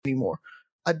anymore.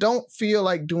 I don't feel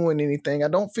like doing anything. I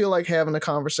don't feel like having a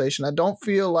conversation. I don't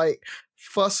feel like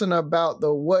fussing about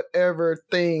the whatever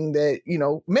thing that,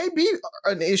 may be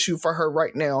an issue for her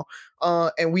right now.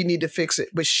 And we need to fix it.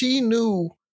 But she knew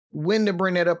when to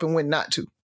bring that up and when not to.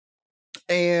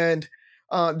 And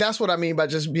that's what I mean by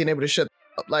just being able to shut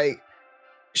up. Like,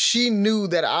 she knew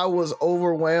that I was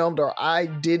overwhelmed or I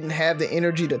didn't have the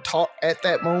energy to talk at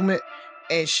that moment.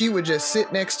 And she would just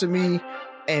sit next to me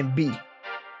and be.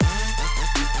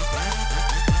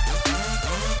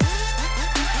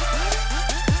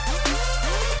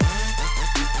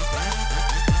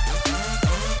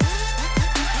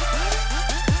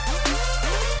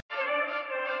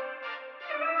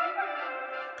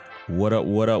 What up,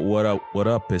 what up, what up, what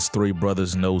up? It's Three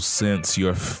Brothers No Sense,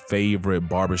 your favorite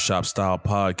barbershop style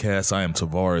podcast. I am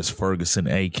Tavares Ferguson,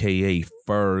 aka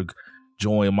Ferg,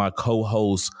 joined my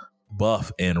co-hosts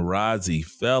Buff and Rozzy.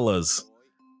 Fellas,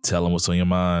 tell them what's on your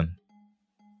mind.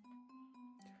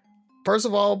 First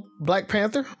of all, Black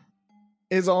Panther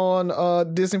is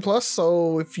on Disney Plus,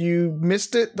 so if you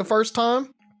missed it the first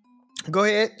time, go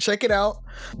ahead, check it out.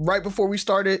 Right before we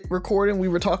started recording, we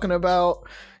were talking about,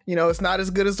 it's not as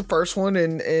good as the first one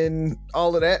and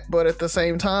all of that, but at the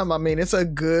same time, I mean, it's a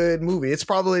good movie. It's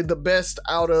probably the best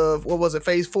out of,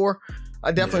 Phase 4?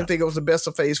 I definitely think it was the best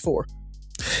of Phase 4.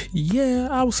 Yeah,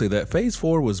 I would say that. Phase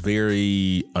 4 was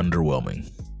very underwhelming.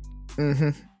 Mm-hmm.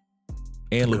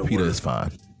 And Lupita is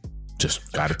fine.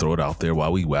 Just got to throw it out there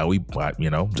while we,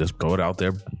 just throw it out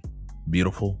there.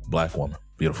 Beautiful Black woman.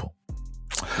 Beautiful.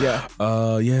 Yeah.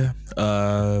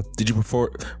 Did you prefer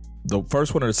the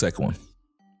first one or the second one?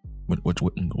 Which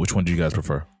one do you guys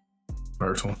prefer?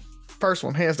 First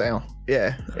one, hands down.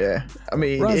 Yeah. I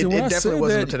mean, Rozzy, it definitely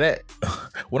wasn't to that.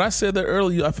 When I said that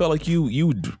earlier, I felt like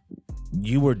you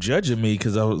were judging me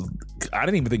because I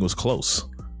didn't even think it was close.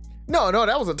 No,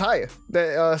 that was Ataya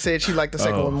that said she liked the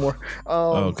second one more.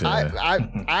 Okay.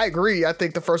 I agree. I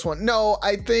think the first one. No,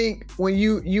 I think when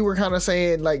you were kind of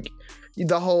saying like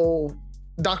the whole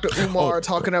Dr. Umar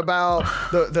talking about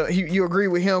you agree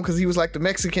with him because he was like the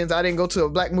Mexicans. I didn't go to a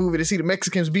black movie to see the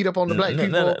Mexicans beat up on the black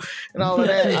people and all of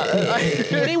that.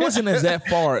 It wasn't as that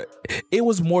far. It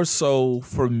was more so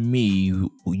for me.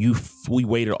 We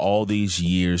waited all these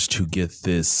years to get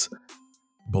this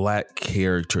black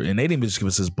character, and they didn't just give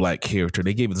us this black character.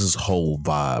 They gave us this whole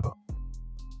vibe,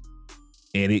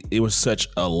 and it was such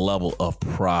a level of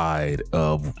pride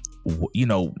of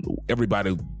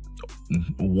everybody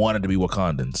wanted to be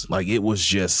Wakandans. Like, it was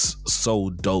just so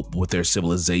dope with their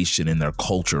civilization and their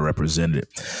culture represented.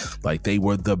 Like, they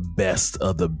were the best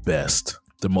of the best,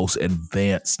 the most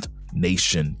advanced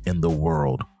nation in the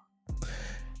world.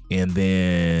 And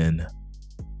then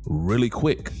really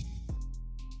quick,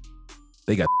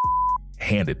 they got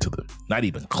handed to them. Not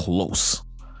even close.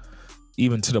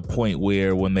 Even to the point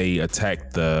where when they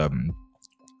attacked the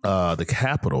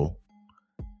Capitol,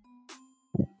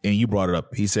 and you brought it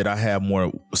up, he said, I have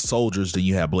more soldiers than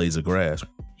you have blades of grass.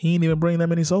 He didn't even bring that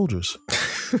many soldiers.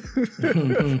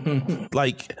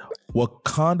 Like,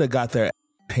 Wakanda got their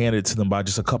handed to them by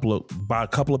just a couple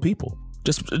of people.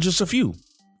 Just a few.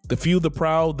 The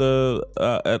proud,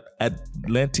 the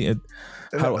Atlantean,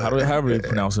 however you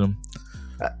pronounce them.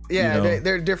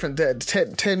 They're different. I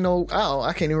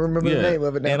can't even remember the name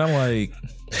of it now. And I'm like,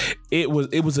 it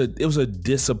was a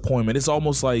disappointment. It's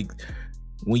almost like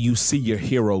when you see your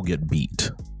hero get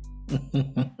beat,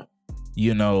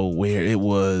 where it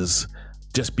was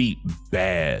just beat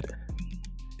bad.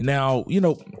 Now,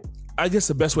 I guess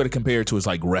the best way to compare it to is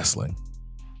like wrestling.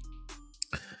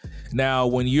 Now,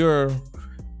 when you're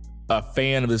a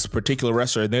fan of this particular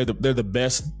wrestler and they're the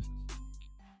best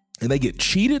and they get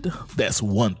cheated, that's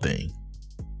one thing.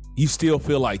 You still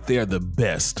feel like they're the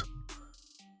best.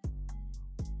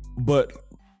 But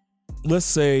let's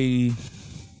say,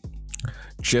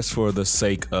 just for the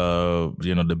sake of,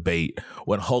 debate,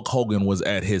 when Hulk Hogan was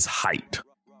at his height,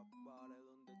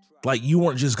 like, you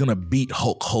weren't just going to beat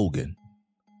Hulk Hogan.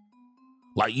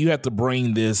 Like, you have to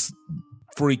bring this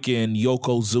freaking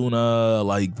Yokozuna,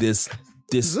 like this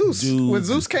Zeus. Dude. When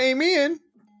Zeus came in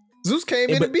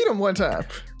and beat him one time.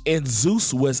 And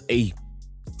Zeus was a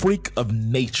freak of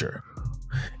nature.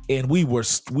 And we were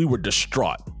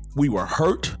distraught. We were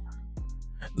hurt.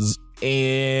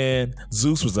 And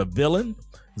Zeus was a villain.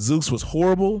 Zeus was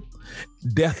horrible.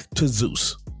 Death to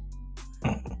Zeus.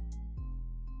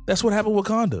 That's what happened with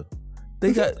Wakanda.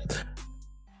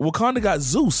 Wakanda got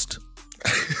Zeused.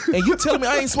 And you telling me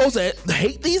I ain't supposed to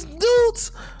hate these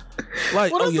dudes?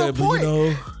 Like, well, that's the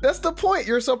point. That's the point.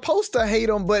 You're supposed to hate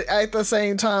them, but at the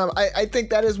same time, I think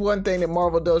that is one thing that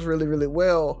Marvel does really, really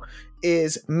well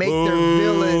is make their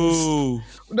villains.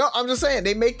 No, I'm just saying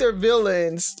they make their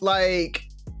villains like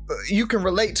you can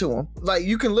relate to them. Like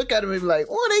you can look at them and be like,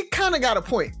 well, they kind of got a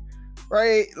point,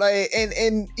 right? Like,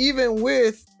 and even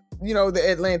with the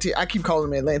Atlanteans, I keep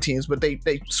calling them Atlanteans, but they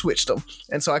switched them,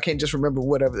 and so I can't just remember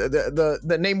whatever the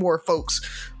Namor folks.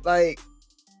 Like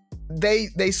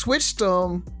they switched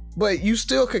them, but you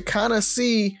still could kind of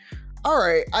see. All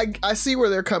right, I see where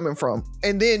they're coming from.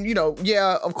 And then,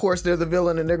 yeah, of course they're the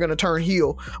villain and they're going to turn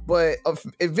heel. But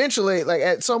eventually, like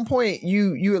at some point,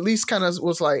 you at least kind of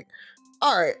was like,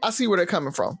 all right, I see where they're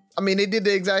coming from. I mean, they did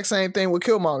the exact same thing with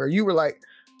Killmonger. You were like,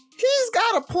 he's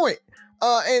got a point.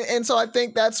 And so I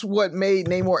think that's what made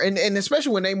Namor, and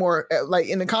especially when Namor, like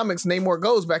in the comics, Namor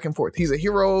goes back and forth. He's a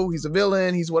hero, he's a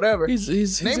villain, he's whatever. He's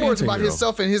Namor's about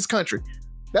himself and his country.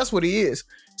 That's what he is.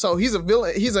 So he's a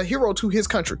villain. He's a hero to his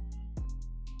country.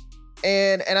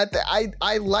 And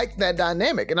I like that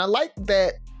dynamic, and I like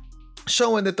that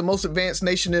showing that the most advanced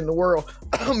nation in the world,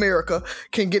 America,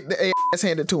 can get the ass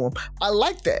handed to them. I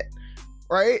like that,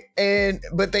 right?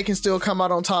 But they can still come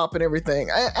out on top and everything.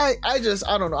 I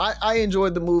don't know. I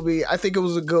enjoyed the movie. I think it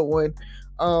was a good one.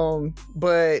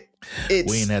 But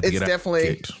it's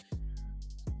definitely.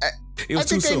 I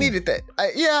think they needed that.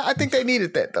 I think they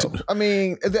needed that though. I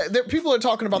mean, people are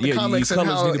talking about the comics and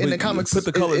how in the comics put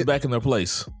the colors back in their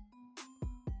place.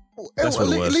 At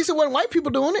least it wasn't white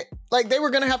people doing it. Like they were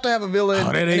gonna have to have a villain.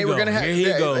 Oh, they were gonna have.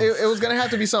 It was gonna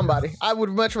have to be somebody. I would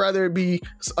much rather it be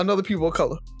another people of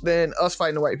color than us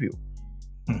fighting the white people.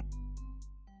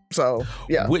 So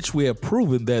yeah, which we have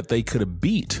proven that they could have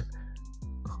beat.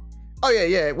 Oh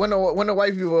yeah. When the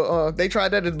white people they tried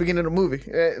that at the beginning of the movie,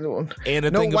 and the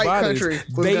no white country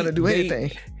was gonna do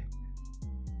anything.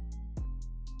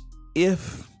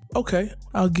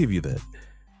 I'll give you that.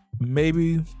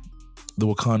 Maybe. The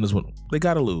Wakandans, they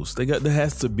gotta lose. There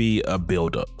has to be a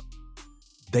build up.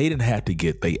 They didn't have to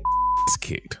get their ass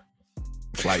kicked.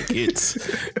 Like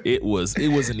it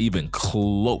wasn't even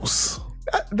close.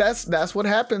 That's what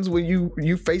happens when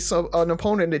you face an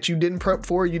opponent that you didn't prep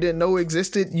for, you didn't know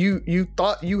existed. You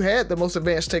thought you had the most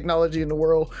advanced technology in the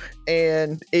world,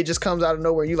 and it just comes out of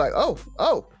nowhere. You're like, oh.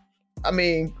 I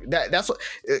mean, that's what,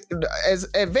 as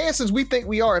advanced as we think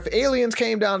we are. If aliens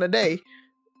came down today,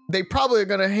 they probably are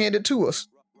going to hand it to us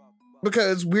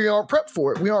because we aren't prepped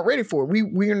for it. We aren't ready for it.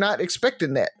 We're not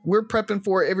expecting that. We're prepping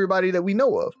for everybody that we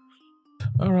know of.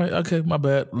 All right. Okay. My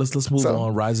bad. Let's move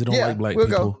on. Rise it on like black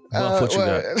people. Buff, what you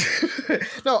got?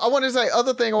 No, I wanted to say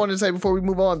other thing I wanted to say before we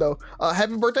move on though.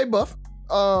 Happy birthday, Buff.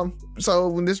 So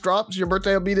when this drops, your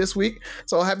birthday will be this week.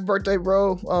 So happy birthday,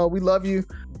 bro. We love you.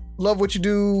 Love what you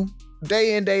do.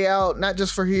 Day in, day out, not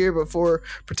just for here, but for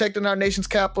protecting our nation's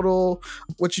capital,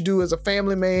 what you do as a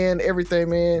family man, everything,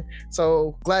 man.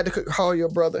 So glad to call you a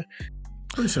brother.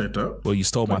 Appreciate that. Well, you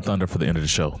stole my thunder for the end of the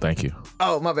show. Thank you.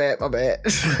 Oh, my bad.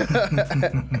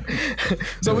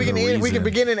 So we can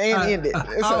begin and end it.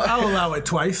 I'll allow it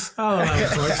twice.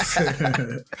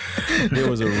 There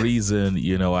was a reason,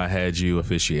 I had you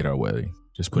officiate our wedding.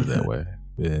 Just put it that way.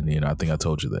 And, I think I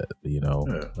told you that,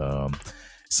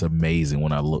 it's amazing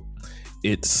when I look.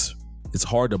 It's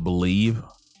hard to believe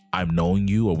I've known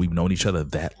you or we've known each other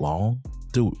that long.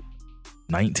 Dude,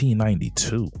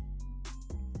 1992.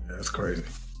 That's crazy.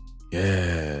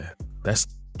 Yeah. That's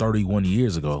 31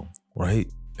 years ago, right?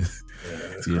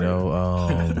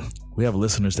 Yeah, we have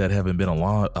listeners that haven't been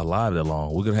alive that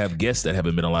long. We're going to have guests that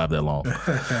haven't been alive that long.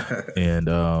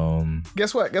 And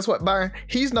guess what, Byron?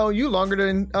 He's known you longer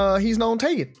than he's known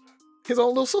Tegan, his own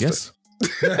little sister. Yes.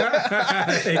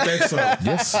 Ain't that so?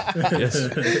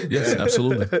 Yes,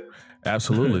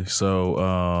 absolutely.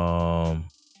 So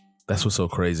that's what's so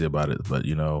crazy about it. But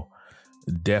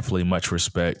definitely much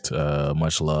respect,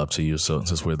 much love to you. So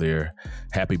since we're there,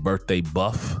 happy birthday,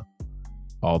 Buff.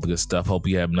 All the good stuff. Hope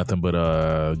you have nothing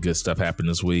but good stuff happen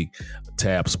this week.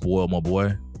 Tab spoil my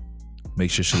boy. Make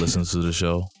sure she listens to the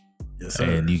show. Yes, sir.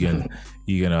 And you can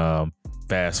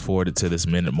fast forward it to this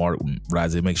minute mark.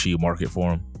 Rise, make sure you mark it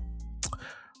for him.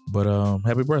 But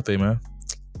happy birthday, man.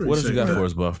 What have you got for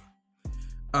us, Buff?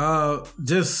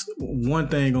 Just one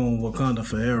thing on Wakanda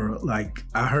Forever. Like,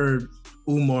 I heard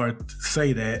Umar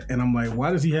say that, and I'm like,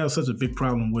 why does he have such a big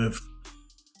problem with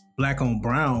black on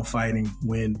brown fighting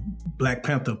when Black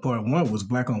Panther Part 1 was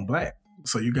black on black?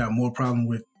 So you got more problem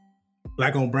with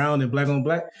black on brown than black on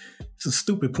black? It's a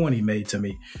stupid point he made to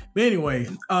me. But anyway,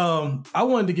 I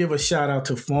wanted to give a shout out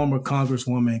to former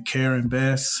Congresswoman Karen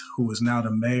Bass, who is now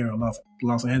the mayor of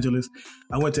Los Angeles.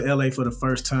 I went to LA for the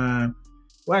first time.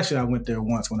 Well, actually, I went there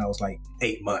once when I was like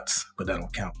 8 months, but that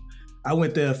don't count. I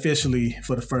went there officially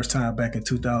for the first time back in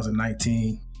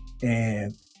 2019.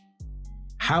 And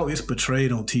how it's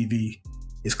portrayed on TV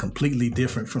is completely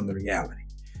different from the reality.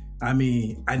 I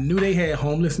mean, I knew they had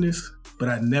homelessness, but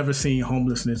I'd never seen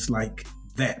homelessness like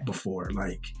that before.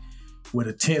 Like where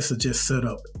the tents are just set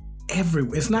up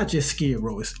everywhere. It's not just Skid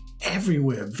Row, it's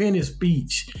everywhere. Venice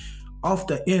Beach, off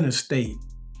the interstate,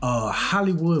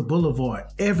 Hollywood Boulevard,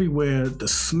 everywhere. The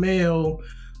smell,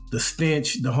 the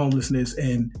stench, the homelessness,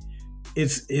 and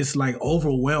it's like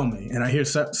overwhelming. And I hear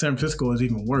San Francisco is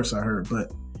even worse, I heard,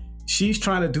 but she's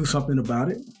trying to do something about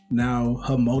it. Now,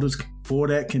 her motives for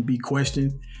that can be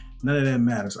questioned. None of that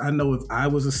matters. I know if I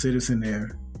was a citizen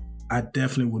there, I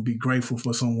definitely would be grateful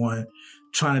for someone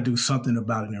trying to do something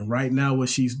about it. And right now, what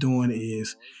she's doing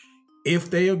is, if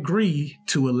they agree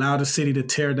to allow the city to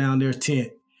tear down their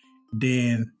tent,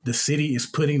 then the city is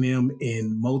putting them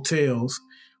in motels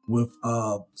with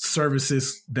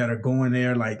services that are going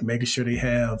there, like making sure they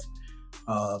have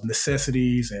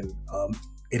necessities and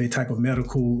any type of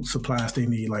medical supplies they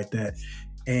need like that.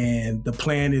 And the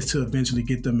plan is to eventually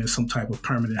get them in some type of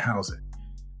permanent housing.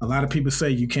 A lot of people say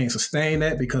you can't sustain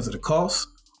that because of the cost,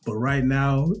 but right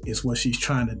now it's what she's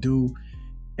trying to do.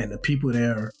 And the people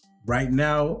there right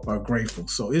now are grateful.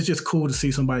 So it's just cool to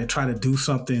see somebody try to do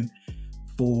something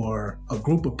for a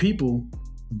group of people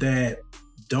that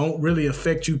don't really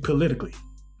affect you politically,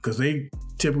 because they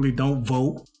typically don't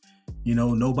vote. You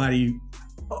know, nobody,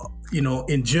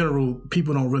 in general,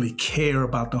 people don't really care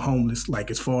about the homeless, like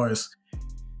as far as,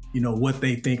 what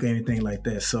they think or anything like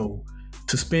that. So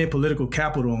to spend political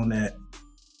capital on that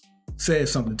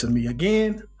says something to me.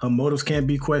 Again, her motives can't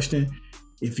be questioned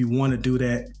if you want to do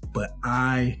that, but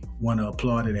I want to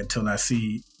applaud it until I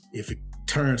see if it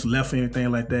turns left or anything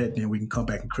like that, then we can come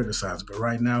back and criticize it. But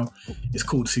right now, it's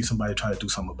cool to see somebody try to do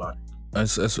something about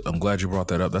it. I'm glad you brought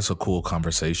that up. That's a cool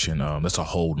conversation. That's a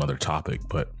whole nother topic.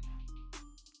 But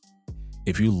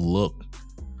if you look,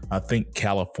 I think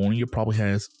California probably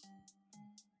has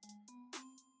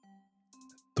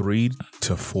 3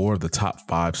 to 4 of the top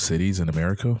 5 cities in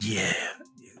America. Yeah.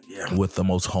 With the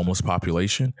most homeless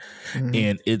population. Mm-hmm.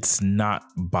 And it's not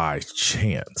by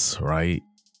chance, right?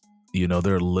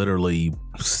 There are literally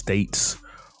states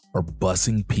are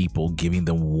busing people, giving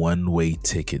them one-way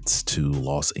tickets to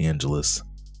Los Angeles,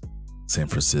 San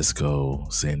Francisco,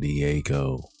 San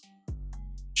Diego,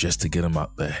 just to get them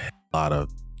out of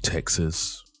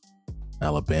Texas,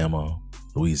 Alabama,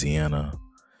 Louisiana,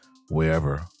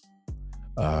 wherever.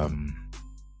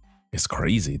 It's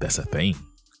crazy. That's a thing.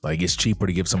 Like, it's cheaper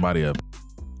to give somebody a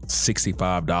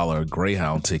 $65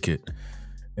 Greyhound ticket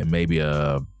and maybe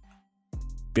a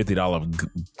 $50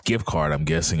 gift card, I'm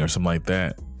guessing, or something like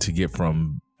that, to get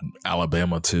from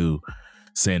Alabama to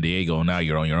San Diego. Now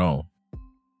you're on your own.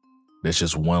 That's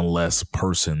just one less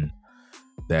person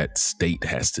that state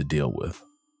has to deal with.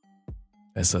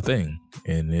 That's the thing.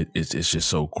 And it's just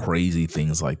so crazy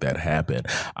things like that happen.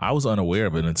 I was unaware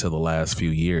of it until the last few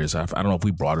years. I don't know if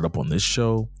we brought it up on this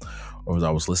show or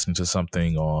I was listening to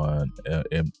something on,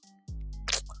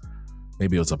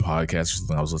 maybe it was a podcast or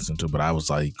something I was listening to, but I was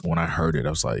like, when I heard it, I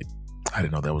was like, I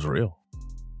didn't know that was real.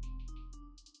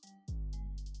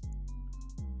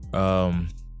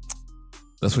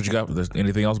 That's what you got. There's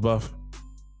anything else, Buff?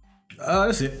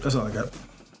 That's it. That's all I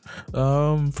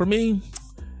got. For me,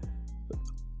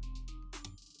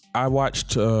 I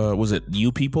watched, was it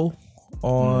You People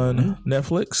on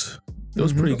Netflix? It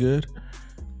was pretty good.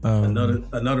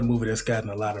 Another movie that's gotten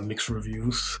a lot of mixed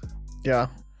reviews. Yeah.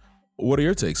 What are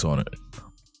your takes on it?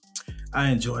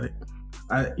 I enjoyed it.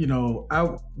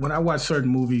 When I watch certain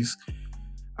movies,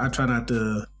 I try not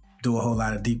to do a whole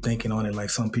lot of deep thinking on it like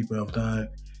some people have done.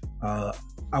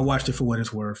 I watched it for what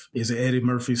it's worth. Is it Eddie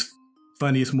Murphy's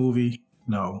funniest movie?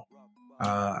 No.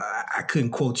 I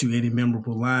couldn't quote you any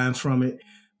memorable lines from it,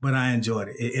 but I enjoyed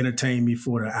it. It entertained me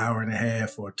for the hour and a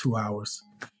half or 2 hours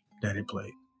that it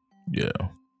played. Yeah.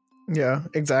 Yeah,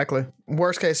 exactly.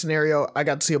 Worst case scenario, I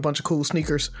got to see a bunch of cool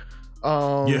sneakers.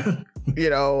 I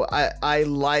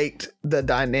liked the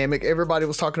dynamic. Everybody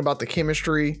was talking about the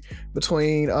chemistry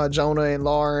between Jonah and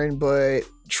Lauren, but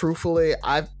truthfully,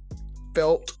 I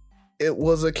felt it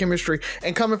was a chemistry.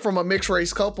 And coming from a mixed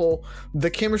race couple, the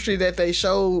chemistry that they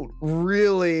showed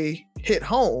really hit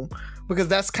home, because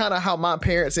that's kind of how my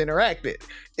parents interacted.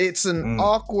 It's an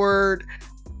awkward,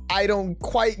 I don't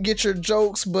quite get your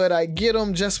jokes, but I get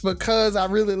them just because I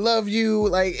really love you.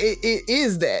 Like it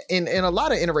is that in a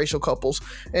lot of interracial couples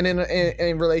and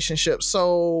in relationships.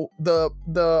 So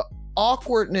the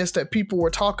awkwardness that people were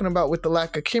talking about with the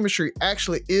lack of chemistry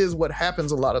actually is what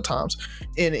happens a lot of times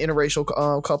in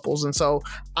interracial couples. And so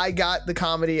I got the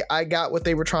comedy, I got what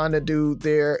they were trying to do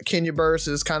there. Kenya Barris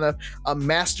is kind of a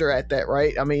master at that,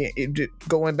 right? I mean,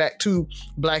 going back to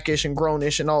Blackish and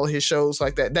Grownish and all of his shows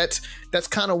like that, that's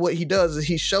kind of what he does, is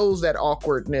he shows that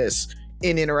awkwardness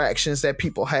in interactions that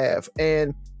people have.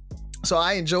 And so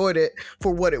I enjoyed it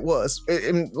for what it was.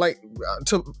 And like,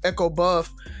 to echo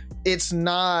Buff, it's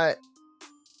not,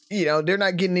 they're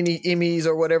not getting any Emmys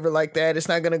or whatever like that. It's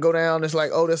not going to go down. It's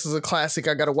like, oh, this is a classic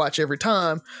I got to watch every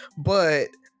time. But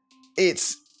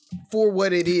it's, for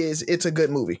what it is, it's a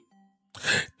good movie.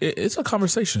 It's a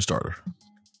conversation starter.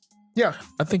 Yeah.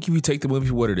 I think if you take the movie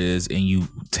for what it is and you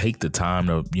take the time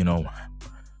to,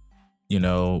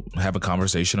 have a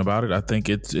conversation about it, I think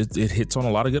it hits on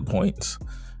a lot of good points.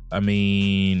 I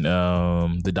mean,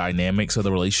 the dynamics of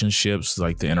the relationships,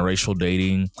 like the interracial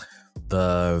dating,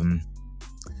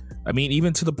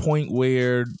 even to the point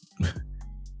where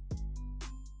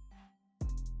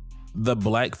the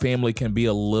black family can be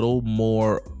a little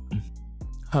more,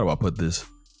 how do I put this?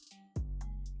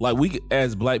 Like, we,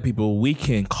 as black people, we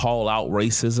can call out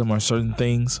racism or certain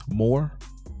things more.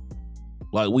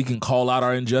 Like, we can call out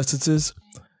our injustices.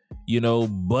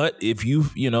 But if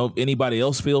anybody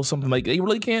else feels something, like they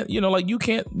really can't, you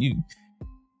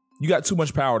got too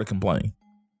much power to complain.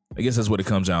 I guess that's what it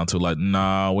comes down to. Like,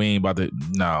 nah, we ain't about to,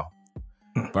 no.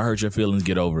 If I hurt your feelings,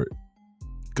 get over it.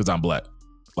 Cause I'm black.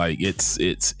 Like it's,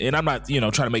 and I'm not,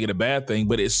 trying to make it a bad thing,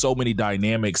 but it's so many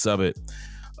dynamics of it.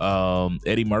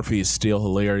 Eddie Murphy is still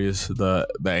hilarious. The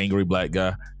angry black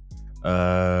guy.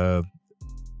 And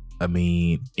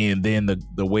then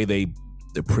the way they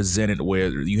presented, where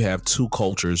you have two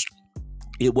cultures.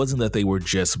 It wasn't that they were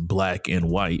just black and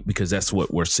white, because that's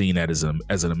what we're seeing as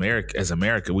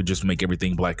America. We just make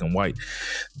everything black and white.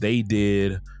 They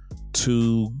did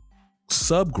two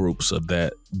subgroups of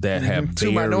that have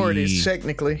two minorities,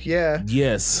 technically. Yeah.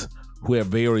 Yes, who have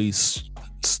very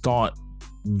staunch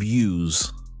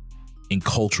views and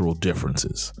cultural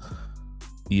differences.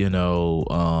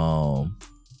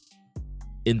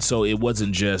 And so it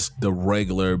wasn't just the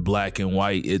regular black and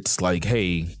white. It's like,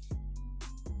 hey,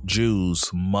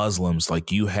 Jews, Muslims,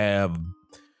 like, you have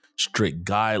strict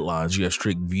guidelines, you have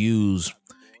strict views,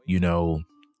 now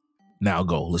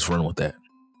go, let's run with that.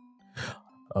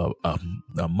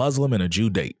 A Muslim and a Jew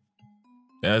date.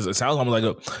 It sounds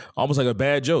almost like a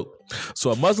bad joke. So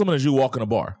a Muslim and a Jew walk in a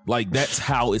bar. Like, that's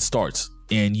how it starts.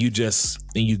 And you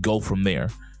go from there.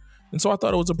 And so I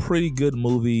thought it was a pretty good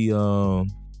movie,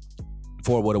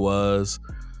 for what it was.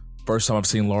 First time I've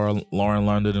seen Lauren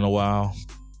London in a while.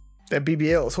 That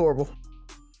BBL is horrible.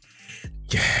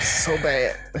 Yeah. So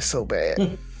bad. It's so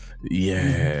bad.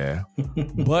 Yeah.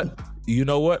 But you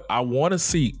know what? I want to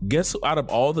see, guess out of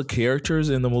all the characters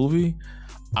in the movie,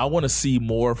 I want to see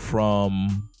more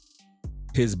from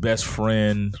his best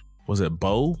friend. Was it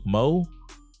Mo?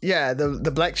 Yeah,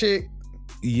 the black chick.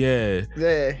 Yeah.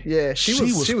 She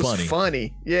was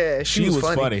funny. Yeah, she was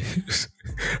funny.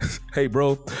 Hey,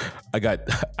 bro, I got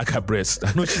breasts.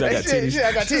 I know she's I got titties.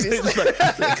 I got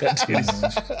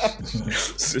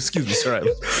titties. Excuse me, sorry.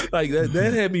 Like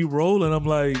that had me rolling. I'm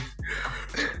like,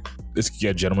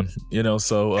 gentlemen.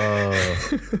 So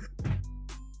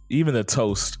even the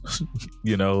toast,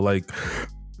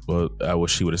 well, I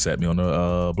wish she would have sat me on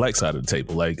the black side of the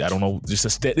table. Like, I don't know,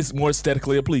 just it's more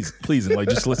aesthetically pleasing. Like,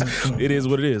 just listen, it is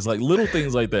what it is. Like, little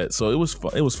things like that. So it was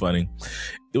funny.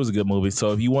 It was a good movie.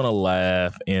 So if you want to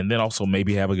laugh and then also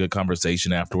maybe have a good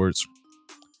conversation afterwards,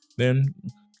 then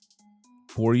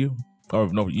for you, or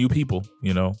no, you people,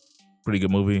 pretty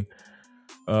good movie.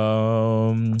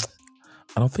 I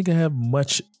don't think I have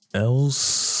much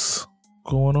else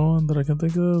going on that I can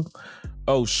think of.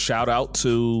 Oh, shout out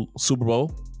to Super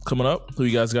Bowl coming up. Who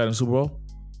you guys got in Super Bowl?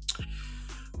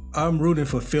 I'm rooting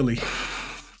for Philly.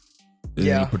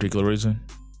 Any particular reason?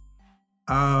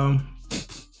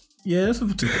 Yeah, that's a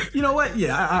particular. You know what?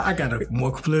 Yeah, I got a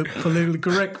more politically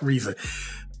correct reason.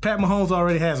 Pat Mahomes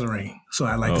already has a ring, so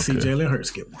I like to see Jalen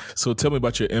Hurts get one. So tell me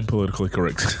about your unpolitically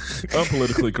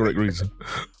correct reason.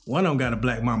 One of them got a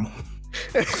black mama.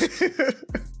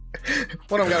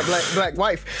 One of them got a black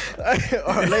wife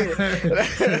or lady.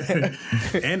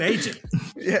 And agent.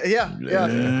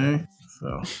 Yeah.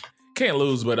 So can't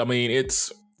lose, but I mean,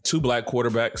 it's two black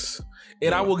quarterbacks,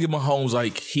 and I will give Mahomes,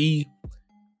 like,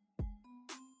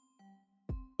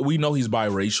 we know he's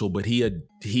biracial, but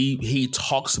he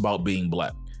talks about being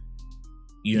black.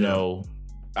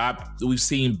 We've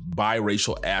seen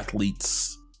biracial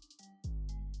athletes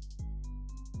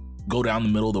go down the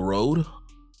middle of the road.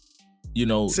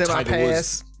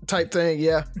 Semi-pass type thing.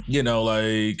 Yeah. You know,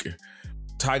 like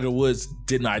Tiger Woods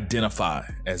didn't identify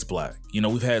as black. You know,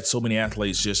 we've had so many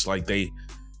athletes just like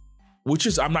which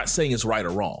is, I'm not saying it's right or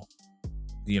wrong.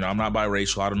 You know, I'm not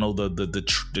biracial. I don't know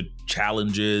the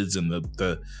challenges and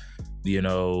the you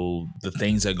know, the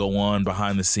things that go on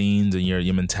behind the scenes and your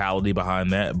mentality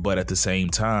behind that. But at the same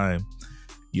time,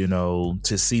 you know,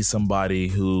 to see somebody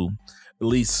who, at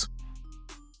least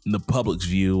in the public's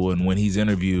view and when he's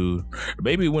interviewed, or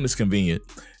maybe when it's convenient,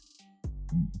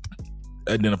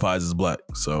 identifies as black.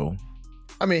 So,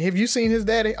 I mean, have you seen his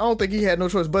daddy? I don't think he had no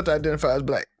choice but to identify as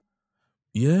black.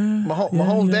 Yeah.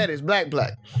 Mahomes' daddy is black.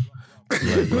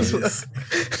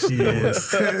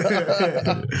 Yes.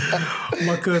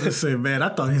 My cousin said, man, I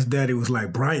thought his daddy was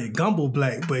like Bryant Gumbel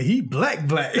black, but he black.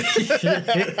 Black.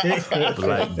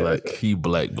 He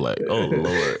black. Oh,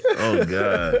 Lord. Oh,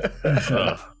 God.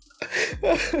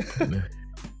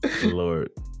 Lord.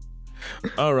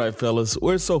 All right, fellas.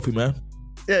 Where's Sophie, man?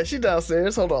 Yeah, she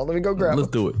downstairs. Hold on. Let me go grab her.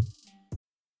 Let's do it.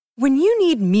 When you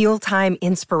need mealtime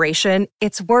inspiration,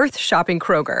 it's worth shopping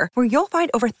Kroger, where you'll find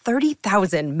over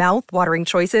 30,000 mouth-watering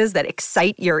choices that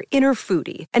excite your inner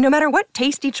foodie. And no matter what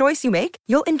tasty choice you make,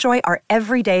 you'll enjoy our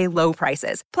everyday low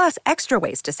prices, plus extra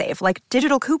ways to save, like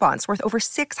digital coupons worth over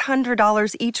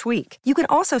 $600 each week. You can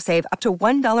also save up to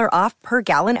 $1 off per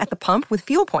gallon at the pump with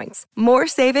fuel points. More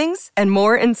savings and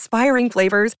more inspiring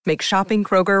flavors make shopping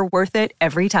Kroger worth it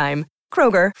every time.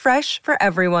 Kroger, fresh for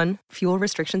everyone. Fuel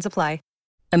restrictions apply.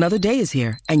 Another day is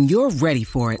here, and you're ready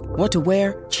for it. What to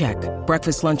wear? Check.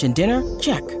 Breakfast, lunch, and dinner?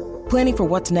 Check. Planning for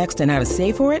what's next and how to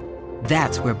save for it?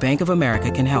 That's where Bank of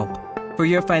America can help. For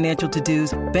your financial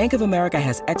to-dos, Bank of America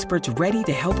has experts ready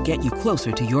to help get you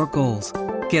closer to your goals.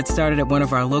 Get started at one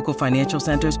of our local financial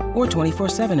centers or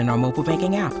 24/7 in our mobile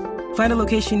banking app. Find a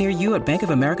location near you at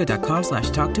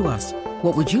bankofamerica.com/talktous.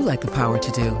 What would you like the power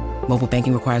to do? Mobile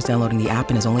banking requires downloading the app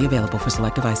and is only available for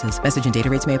select devices. Message and data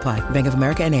rates may apply. Bank of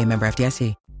America NA, member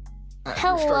FDIC.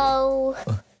 Hello.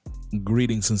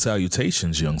 Greetings and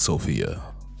salutations, young Sophia.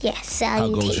 Yes,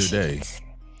 salutations. How goes your day?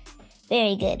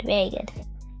 Very good, very good.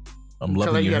 I'm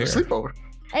loving like your you hair. had a sleepover.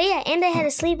 Oh yeah, and I had a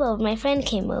sleepover. My friend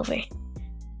came over.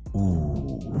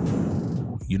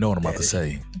 Ooh. You know what I'm about to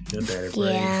say. Your daddy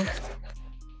Yeah.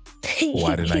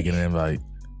 Why didn't I get an invite?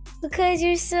 Because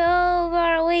you're so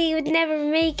far away, you would never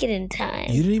make it in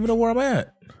time. You didn't even know where I'm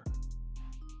at.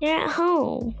 You're at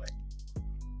home.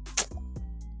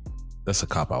 That's a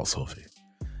cop-out, Sophie.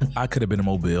 I could have been in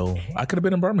Mobile. I could have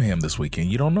been in Birmingham this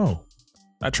weekend. You don't know.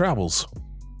 I travels.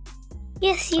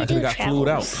 Yes, you I do could have got flued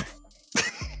out.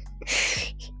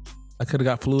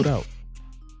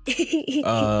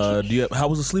 How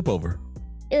was the sleepover?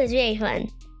 It was very fun.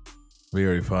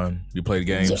 Very fun. You played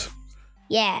games?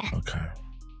 Yeah. Okay.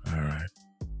 All right.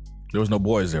 There was no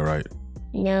boys there, right?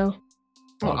 No.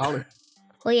 Oh, Okay. Ollie.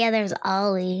 Well, yeah, there's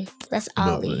Ollie. That's But,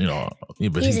 Ollie. you know,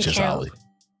 but He's he's a just count. Ollie.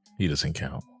 He doesn't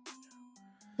count.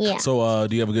 Yeah. So,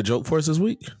 do you have a good joke for us this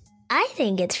week? I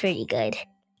think it's pretty good. You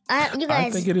I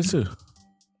guys. think it is too.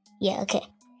 Yeah, okay.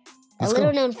 Let's a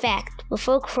little go. known fact.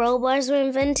 Before crowbars were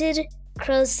invented,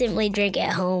 crows simply drink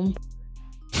at home.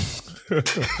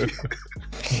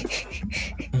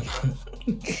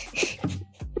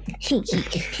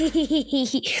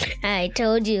 I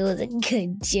told you it was a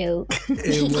good joke.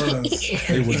 It was.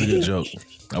 It was a good joke.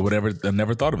 I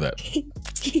never thought of that.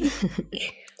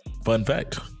 Fun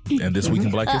fact. And this week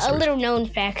in Black A History. little known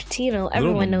fact, you know,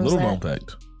 everyone knows little that. known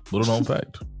fact. Little known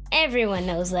fact. Everyone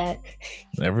knows that.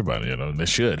 Everybody, you know, they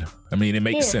should. I mean, it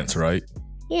makes Yeah. sense, right?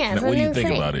 Yeah, it's Now, what a do you new think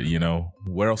thing. about it? You know,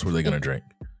 where else were they going to drink?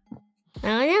 I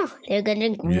don't know. They're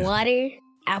gonna drink Yeah. water,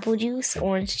 apple juice,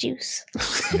 orange juice.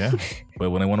 Yeah.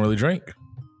 But when they want to really drink,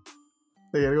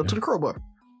 They gotta go to the crowbar.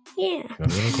 Yeah. gotta go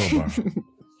to the crowbar.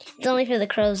 It's only for the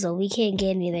crows, though. We can't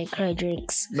get any of their crow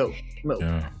drinks. No.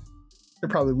 Yeah. They're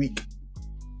probably weak.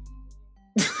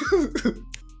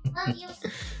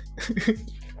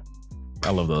 I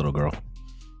love the little girl.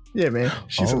 Yeah, man.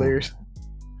 She's Oh. hilarious.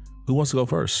 Who wants to go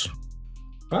first?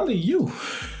 Probably you.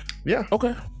 Yeah.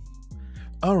 Okay.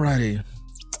 Alrighty.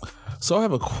 So I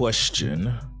have a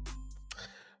question.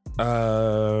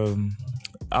 I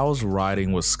was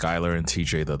riding with Skylar and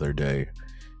TJ the other day,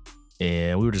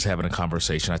 and we were just having a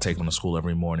conversation. I take them to school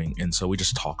every morning, and so we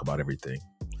just talk about everything.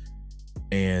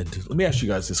 And let me ask you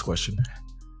guys this question.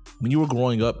 When you were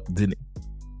growing up,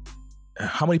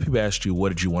 how many people asked you, what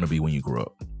did you want to be when you grew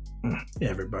up?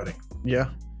 Everybody. Yeah.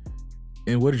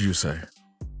 And what did you say?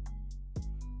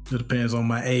 It depends on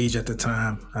my age at the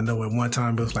time. I know at one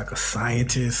time it was like a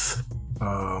scientist.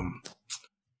 I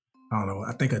don't know.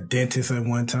 I think a dentist at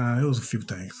one time. It was a few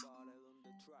things.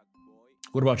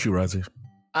 What about you, Razi?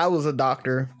 I was a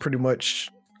doctor pretty much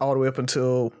all the way up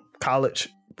until college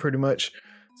pretty much.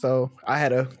 So I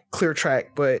had a clear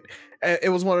track, but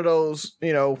it was one of those,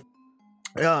 you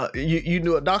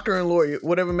knew a doctor and lawyer,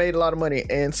 whatever made a lot of money.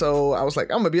 And so I was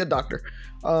like, I'm gonna be a doctor.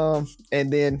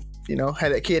 And then,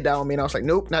 had that kid down with me and I was like,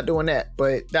 nope, not doing that.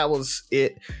 But that was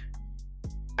it.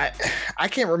 I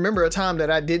can't remember a time that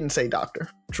I didn't say doctor,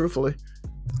 truthfully.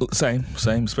 Same,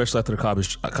 especially after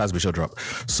the Cosby Show drop.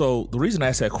 So the reason I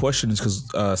asked that question is because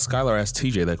Skylar asked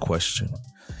TJ that question.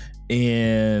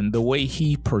 And the way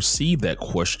he perceived that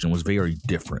question was very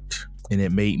different. And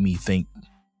it made me think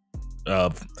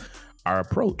of our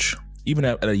approach. Even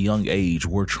at a young age,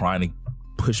 we're trying to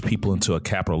push people into a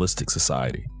capitalistic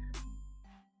society.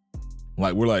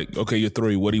 Like, we're like, okay, you're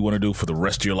 3. What do you want to do for the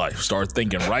rest of your life? Start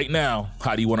thinking right now.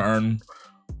 How do you want to earn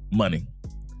money?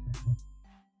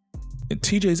 And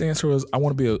TJ's answer was, I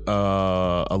want to be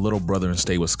a little brother and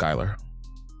stay with Skylar.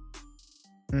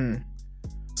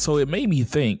 So it made me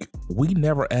think, we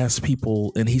never ask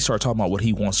people, and he started talking about what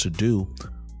he wants to do.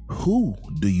 Who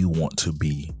do you want to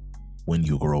be when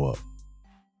you grow up?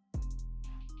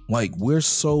 Like, we're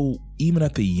so, even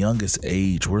at the youngest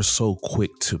age, we're so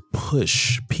quick to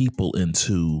push people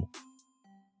into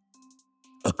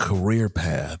a career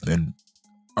path and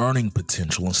earning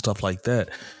potential and stuff like that,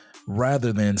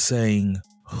 rather than saying,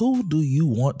 who do you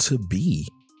want to be?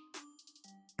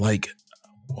 Like,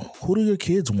 who do your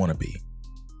kids want to be?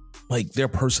 Like, their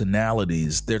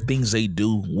personalities, their things they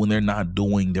do when they're not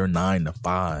doing their 9 to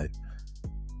 5.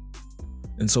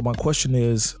 And so my question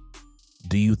is,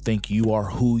 do you think you are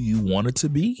who you wanted to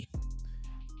be?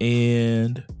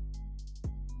 And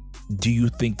do you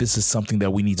think this is something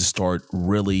that we need to start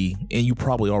really, and you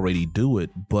probably already do it,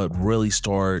 but really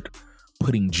start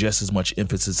putting just as much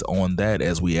emphasis on that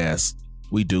as we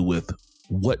do with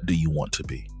what do you want to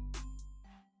be?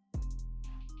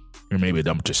 Or maybe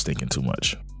I'm just thinking too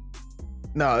much.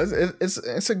 No,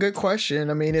 it's a good question.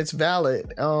 I mean, it's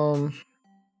valid. So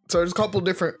there's a couple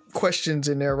different questions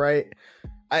in there, right?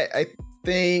 I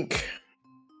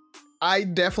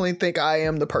definitely think I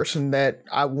am the person that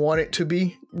I wanted to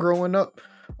be growing up.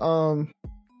 I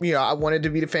wanted to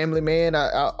be the family man.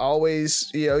 I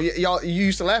always, y'all, you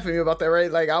used to laugh at me about that,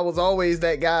 right? Like, I was always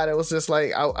that guy that was just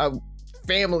like,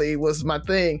 family was my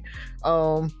thing.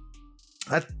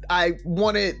 I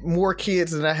wanted more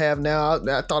kids than I have now.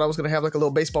 I thought I was going to have like a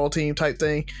little baseball team type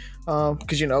thing.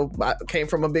 Because, I came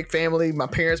from a big family. My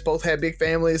parents both had big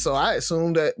families. So I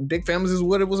assumed that big families is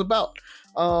what it was about.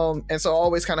 And so I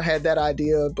always kind of had that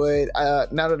idea. But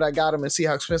now that I got them and see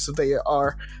how expensive they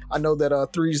are, I know that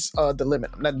 3's the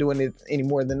limit. I'm not doing it any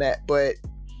more than that. But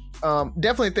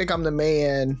definitely think I'm the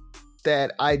man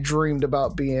that I dreamed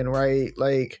about being, right?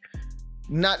 Like,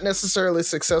 not necessarily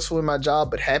successful in my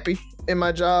job, but happy in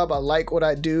my job. I like what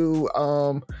I do.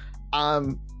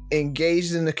 I'm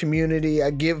engaged in the community.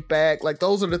 I give back. Like,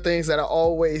 those are the things that I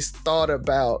always thought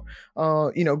about.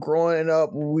 Growing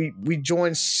up, we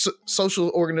joined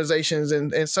social organizations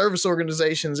and service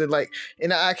organizations and like in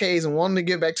the IKs and wanting to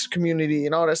give back to the community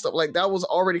and all that stuff. Like, that was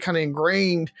already kind of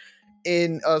ingrained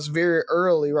in us very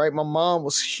early, right? My mom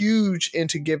was huge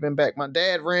into giving back. My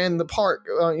dad ran the park,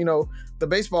 the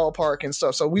baseball park and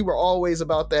stuff. So we were always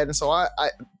about that. And so I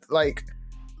like,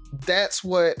 that's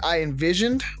what I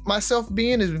envisioned myself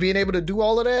being, is being able to do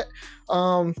all of that.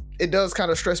 It does kind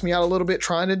of stress me out a little bit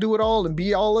trying to do it all and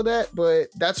be all of that, but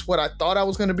that's what I thought I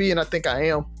was going to be, and I think I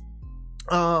am.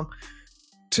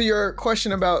 To your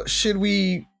question about should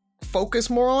we focus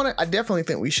more on it, I definitely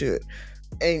think we should,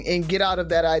 and get out of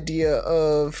that idea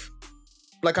of,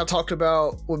 like I talked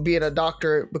about with being a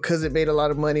doctor because it made a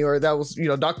lot of money, or that was,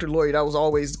 doctor, lawyer, that was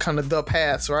always kind of the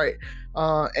paths, right?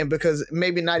 And because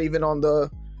maybe not even on the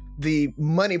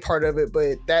money part of it,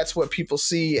 but that's what people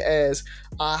see as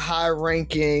a high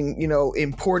ranking,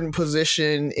 important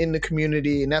position in the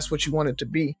community. And that's what you want it to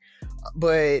be.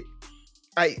 But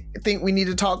I think we need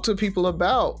to talk to people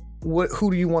about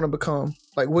who do you want to become?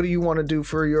 Like, what do you want to do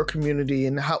for your community,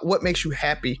 and what makes you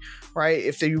happy, right?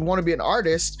 If you want to be an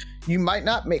artist, you might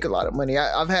not make a lot of money.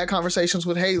 I've had conversations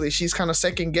with Haley. She's kind of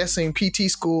second guessing PT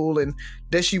school and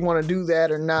does she want to do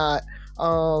that or not?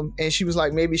 And she was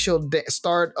like, maybe she'll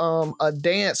start a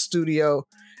dance studio.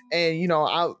 And,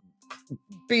 I,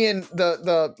 being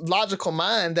the logical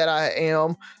mind that I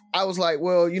am, I was like,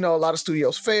 well, a lot of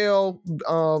studios fail.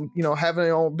 Having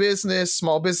your own business,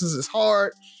 small business is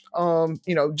hard.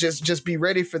 Just be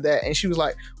ready for that. And she was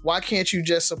like, why can't you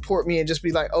just support me and just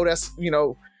be like, oh, that's,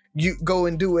 you go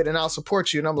and do it and I'll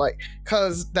support you. And I'm like,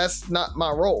 cause that's not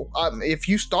my role. If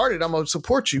you started, I'm gonna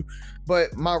support you,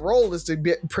 but my role is to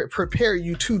prepare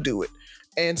you to do it.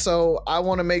 And so I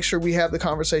want to make sure we have the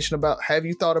conversation about, have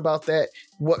you thought about that?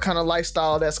 What kind of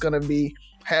lifestyle that's going to be?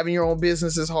 having your own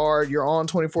business is hard. You're on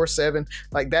 24/7.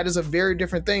 Like, that is a very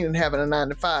different thing than having a 9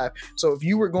 to 5. So if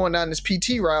you were going down this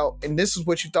PT route and this is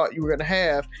what you thought you were going to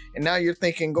have, and now you're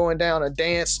thinking going down a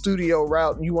dance studio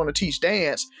route and you want to teach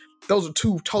dance, those are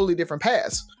two totally different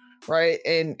paths. Right.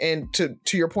 And to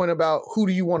your point about who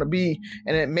do you want to be,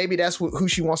 and then maybe that's who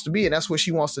she wants to be, and that's what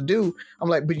she wants to do. I'm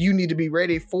like, but you need to be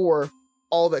ready for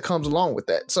all that comes along with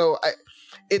that. So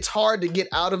it's hard to get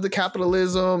out of the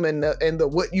capitalism and the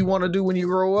what you want to do when you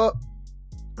grow up,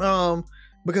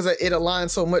 because it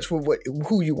aligns so much with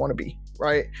who you want to be.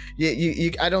 Right.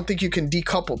 You I don't think you can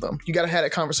decouple them. You got to have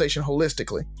that conversation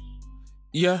holistically.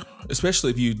 Yeah,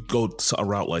 especially if you go a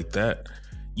route like that.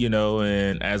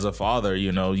 And as a father,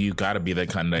 you got to be that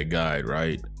kind of that guide,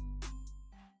 right?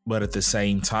 But at the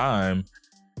same time,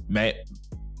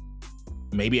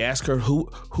 maybe ask her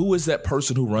who is that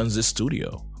person who runs this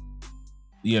studio?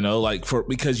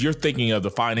 Because you're thinking of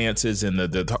the finances and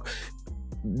the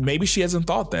maybe she hasn't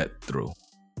thought that through.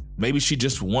 Maybe she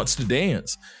just wants to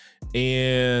dance.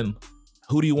 And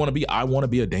who do you want to be? I want to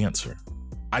be a dancer.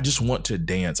 I just want to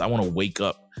dance. I want to wake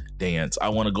up, dance. I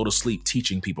want to go to sleep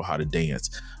teaching people how to dance.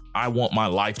 I want my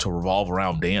life to revolve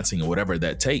around dancing or whatever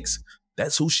that takes.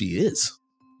 That's who she is.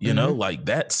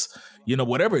 That's,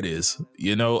 whatever it is,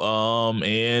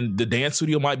 and the dance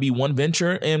studio might be one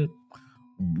venture and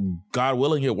God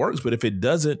willing it works. But if it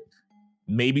doesn't,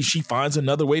 maybe she finds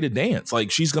another way to dance. Like,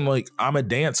 she's going to I'm a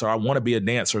dancer. I want to be a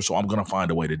dancer. So I'm going to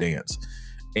find a way to dance.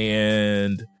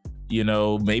 And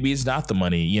maybe it's not the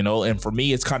money, and for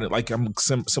me, it's kind of like I'm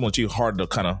similar to you, hard to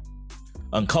kind of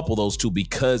uncouple those two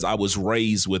because I was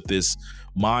raised with this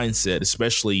mindset,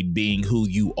 especially being who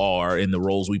you are and the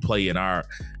roles we play in our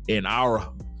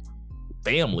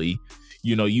family.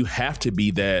 You have to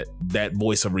be that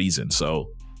voice of reason. So,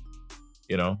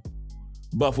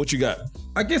 Buff, what you got?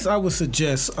 I guess I would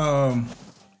suggest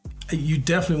you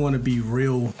definitely want to be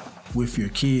real with your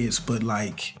kids, but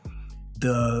like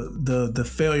the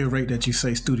failure rate that you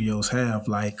say studios have,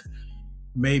 like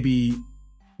maybe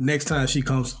next time she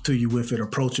comes to you with it,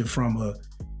 approach it from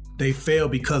they fail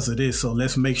because of this, so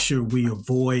let's make sure we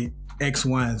avoid X,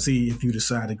 Y, and Z if you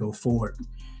decide to go forward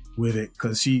with it.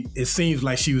 Because it seems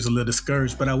like she was a little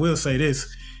discouraged. But I will say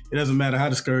this, it doesn't matter how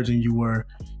discouraging you were,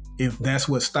 if that's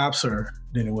what stops her,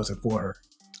 then it wasn't for her.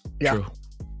 Yeah. True.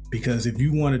 Because if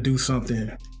you want to do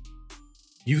something,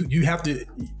 you have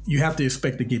to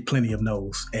expect to get plenty of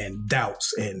no's and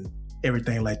doubts and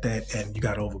everything like that, and you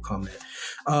got to overcome that.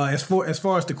 As far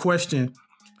as the question,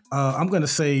 I'm gonna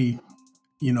say,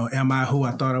 am I who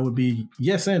I thought I would be?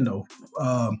 Yes and no.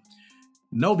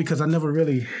 No, because I never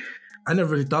really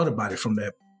thought about it from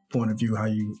that point of view, how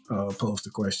you posed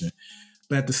the question.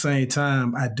 But at the same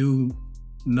time, I do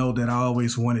know that I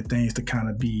always wanted things to kind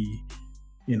of be,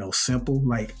 simple.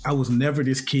 Like, I was never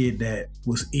this kid that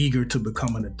was eager to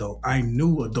become an adult. I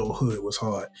knew adulthood was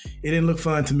hard. It didn't look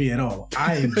fun to me at all.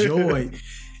 I enjoyed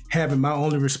having my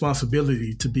only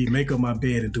responsibility to be make up my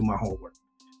bed and do my homework.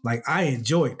 Like, I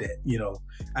enjoyed that,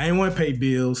 I didn't want to pay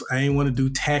bills. I didn't want to do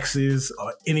taxes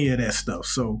or any of that stuff.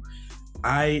 So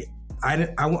I'm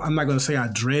not going to say I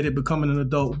dreaded becoming an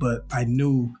adult, but I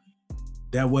knew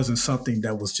that wasn't something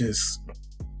that was just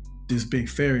this big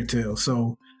fairy tale.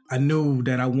 So I knew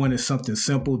that I wanted something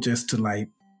simple, just to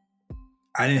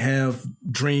I didn't have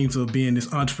dreams of being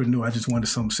this entrepreneur. I just wanted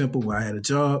something simple where I had a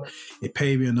job, it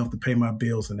paid me enough to pay my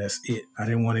bills, and that's it. I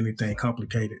didn't want anything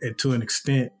complicated. And to an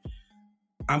extent,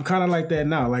 I'm kind of like that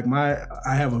now. Like, I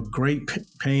have a great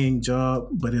paying job,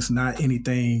 but it's not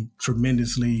anything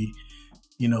tremendously,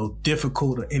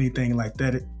 difficult or anything like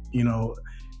that.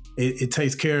 It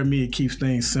takes care of me. It keeps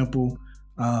things simple.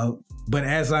 But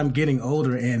as I'm getting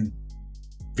older and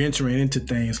venturing into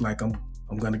things, like I'm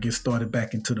going to get started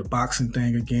back into the boxing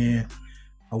thing again.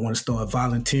 I want to start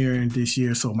volunteering this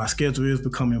year. So my schedule is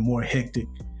becoming more hectic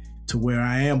to where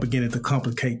I am beginning to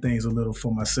complicate things a little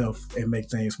for myself and make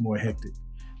things more hectic.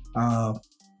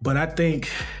 But I think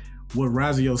what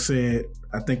Razio said,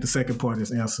 I think the second part of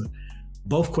this answer,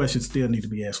 both questions still need to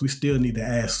be asked. We still need to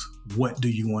ask, what do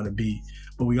you want to be?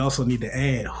 But we also need to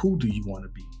add, who do you want to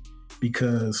be?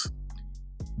 Because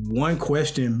one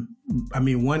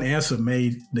answer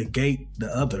may negate the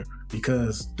other,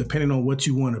 because depending on what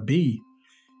you want to be,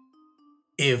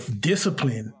 if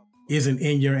discipline isn't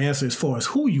in your answer as far as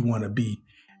who you want to be,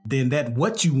 then that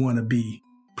what you want to be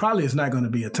probably is not going to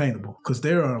be attainable, because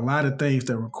there are a lot of things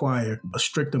that require a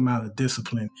strict amount of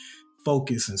discipline,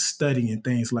 focus, and study and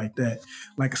things like that.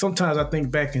 Like, sometimes I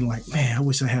think back and man, I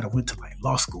wish I had went to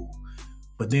law school.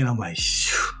 But then I'm like,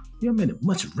 You know,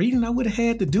 much reading I would have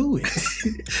had to do it.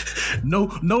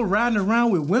 no riding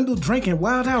around with Wendell drinking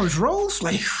Wild Hours Rose.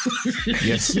 Like,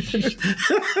 yes.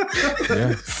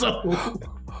 Yeah. So,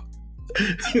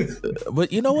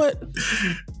 but you know what?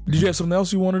 Did you have something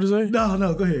else you wanted to say?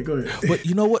 No, go ahead. But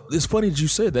you know what? It's funny that you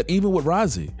said that. Even with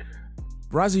Rozzy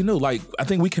knew, like, I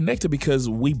think we connected because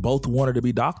we both wanted to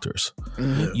be doctors,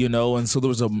 you know, and so there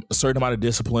was a certain amount of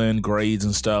discipline, grades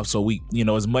and stuff. So we, you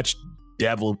know, as much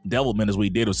devilment as we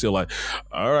did, was still like,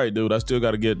 all right, dude, I still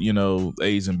got to get, you know,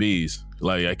 A's and B's.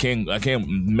 Like, I can't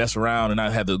mess around and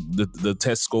not have the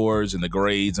test scores and the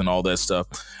grades and all that stuff.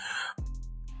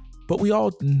 But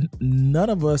none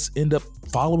of us end up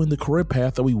following the career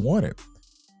path that we wanted.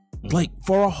 Like,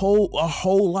 for a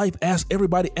whole life,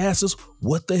 everybody asked us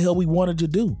what the hell we wanted to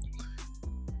do.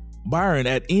 Byron,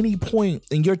 at any point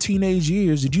in your teenage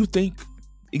years, did you think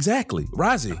exactly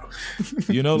Rozzy?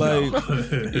 You know, like,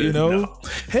 you know,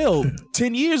 hell,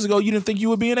 10 years ago, you didn't think you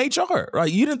would be in HR,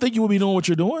 right? You didn't think you would be doing what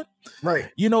you're doing. Right.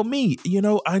 You know, me, you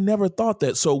know, I never thought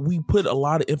that. So we put a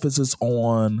lot of emphasis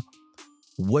on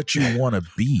what you want to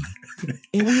be.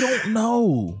 And we don't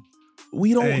know.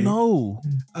 We don't know.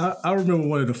 I remember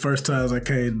one of the first times I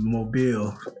came to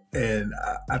Mobile, and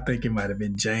I think it might have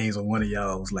been James or one of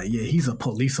y'all was like, yeah, he's a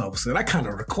police officer. And I kind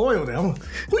of recoiled at him.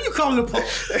 Who you calling a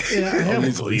police? Yeah, I am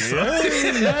a police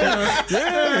officer.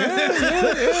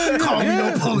 Yeah. Call me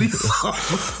no police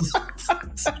officer.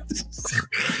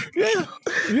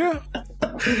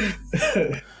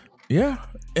 Yeah.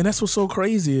 And that's what's so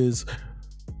crazy is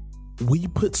we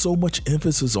put so much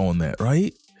emphasis on that,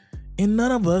 right? And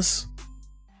none of us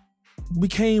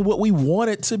became what we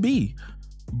wanted to be,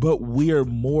 but we're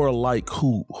more like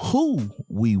who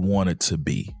we wanted to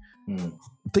be.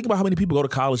 Think about how many people go to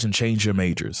college and change their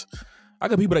majors. I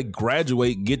got people that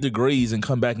graduate, get degrees, and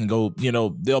come back and go, you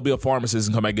know, they'll be a pharmacist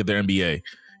and come back and get their MBA,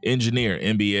 engineer,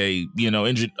 MBA, you know,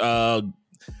 engineer,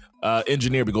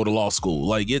 but go to law school.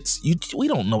 Like, we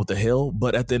don't know what the hell,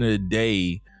 but at the end of the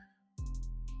day,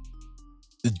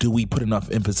 do we put enough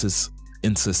emphasis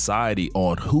in society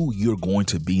on who you're going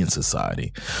to be in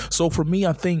society? So for me,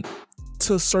 I think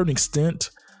to a certain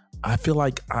extent, I feel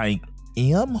like I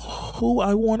am who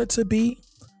I wanted to be.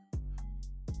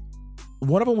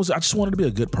 One of them was I just wanted to be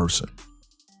a good person.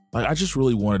 Like, I just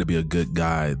really wanted to be a good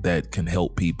guy that can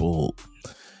help people.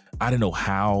 I didn't know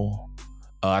how.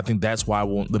 I think that's why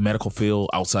the medical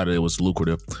field, outside of it was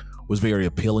lucrative, was very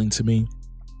appealing to me.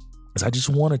 Because I just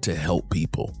wanted to help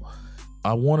people.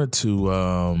 I wanted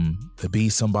to be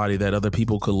somebody that other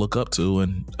people could look up to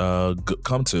and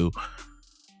come to.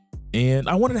 And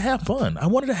I wanted to have fun. I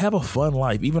wanted to have a fun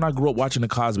life. Even I grew up watching The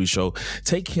Cosby Show.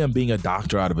 Take him being a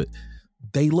doctor out of it.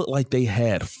 They looked like they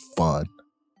had fun.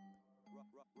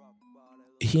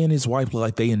 He and his wife looked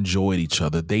like they enjoyed each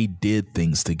other. They did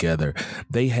things together.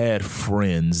 They had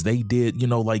friends. They did, you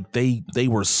know, like they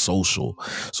were social.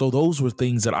 So those were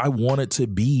things that I wanted to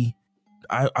be.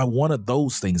 I wanted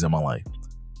those things in my life.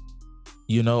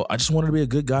 You know, I just wanted to be a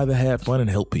good guy that had fun and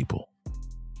help people.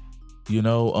 You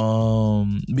know,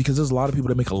 because there's a lot of people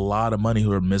that make a lot of money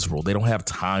who are miserable. They don't have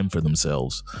time for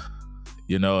themselves.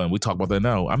 You know, and we talk about that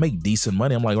now. I make decent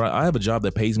money. I'm like, right, I have a job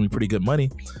that pays me pretty good money,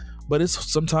 but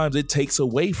sometimes it takes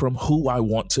away from who I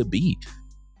want to be.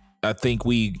 I think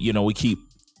we keep,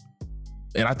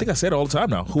 and I think I said it all the time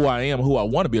now, who I am, who I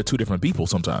want to be are two different people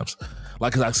sometimes.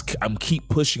 Like, cause I'm keep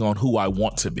pushing on who I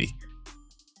want to be.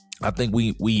 I think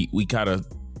we kind of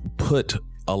put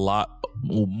a lot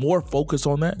more focus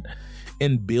on that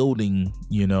in building,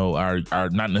 you know, our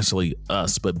not necessarily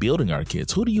us, but building our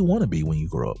kids. Who do you want to be when you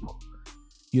grow up?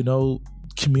 You know,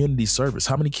 community service.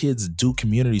 How many kids do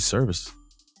community service?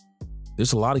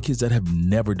 There's a lot of kids that have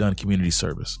never done community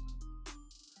service.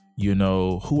 You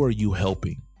know, who are you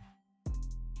helping?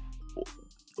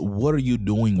 What are you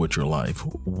doing with your life?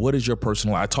 What is your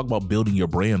personal life? I talk about building your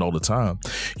brand all the time.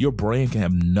 Your brand can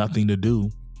have nothing to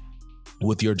do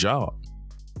with your job.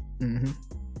 Mm-hmm.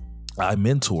 I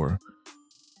mentor.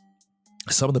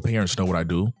 Some of the parents know what I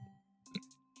do,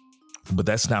 but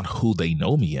that's not who they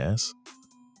know me as.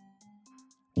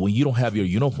 When you don't have your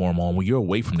uniform on, when you're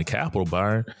away from the Capitol,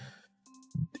 Byron,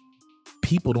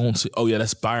 people don't say, oh yeah,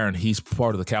 that's Byron. He's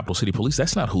part of the Capital City Police.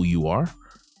 That's not who you are.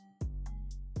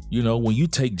 You know, when you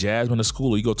take Jasmine to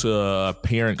school or you go to a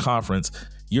parent conference,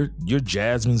 you're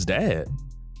Jasmine's dad.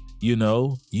 You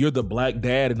know, you're the black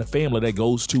dad in the family that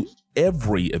goes to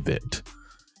every event.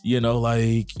 You know,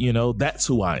 like, you know, that's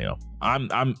who I am.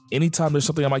 I'm anytime there's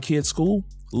something at my kid's school,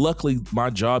 luckily my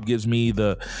job gives me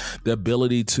the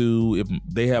ability to, if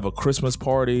they have a Christmas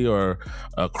party or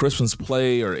a Christmas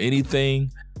play or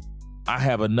anything, I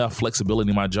have enough flexibility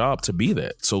in my job to be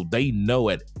that. So they know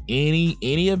at any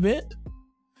event,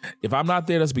 if I'm not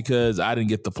there, that's because I didn't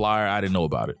get the flyer. I didn't know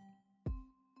about it.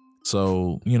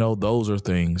 So, those are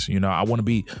things, I want to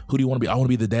be, who do you want to be? I want to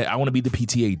be the dad. I want to be the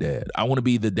PTA dad. I want to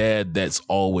be the dad that's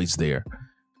always there.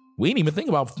 We didn't even think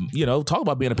about, talk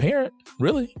about being a parent,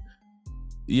 really.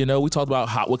 We talked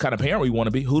about what kind of parent we want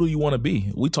to be. Who do you want to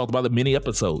be? We talked about the many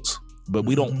episodes, but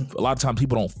we don't, a lot of times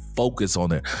people don't focus on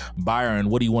that. Byron,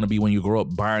 what do you want to be when you grow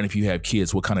up? Byron, if you have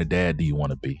kids, what kind of dad do you want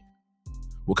to be?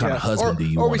 What kind of husband do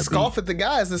you want to be? Or we scoff at the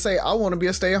guys that say, I want to be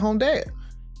a stay-at-home dad.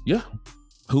 Yeah.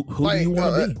 Who do you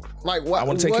want to be? Like, what? I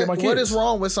want to take care of my kids. What is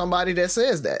wrong with somebody that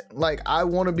says that? Like, I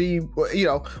want to be,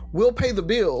 we'll pay the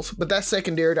bills, but that's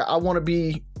secondary to I want to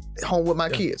be home with my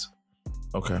kids.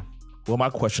 Okay. Well, my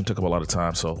question took up a lot of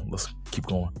time, so let's keep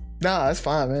going. Nah, it's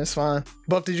fine, man. It's fine.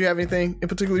 Buff, did you have anything in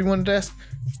particular you wanted to ask?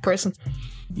 Preston?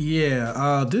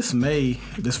 Yeah, this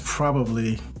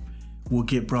probably will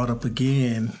get brought up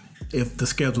again if the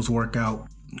schedules work out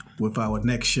with our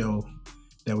next show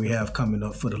that we have coming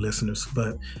up for the listeners.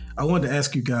 But I wanted to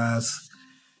ask you guys,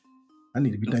 I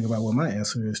need to be thinking about what my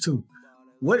answer is too.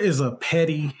 What is a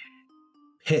petty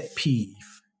pet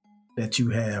peeve that you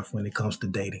have when it comes to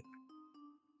dating?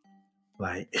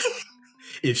 Like,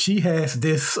 if she has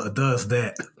this or does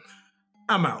that,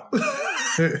 I'm out.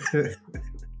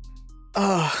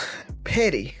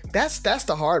 Petty. That's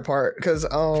the hard part because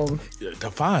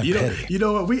define petty. You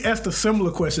know what? We asked a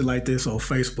similar question like this on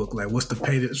Facebook. Like, what's the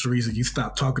pettiest reason you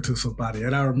stopped talking to somebody?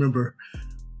 And I remember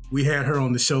we had her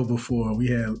on the show before. We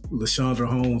had LaShondra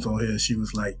Holmes on here. She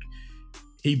was like,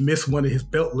 he missed one of his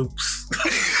belt loops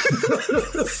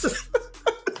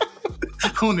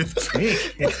on his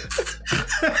pants.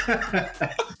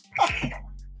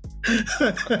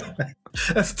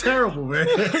 That's terrible, man.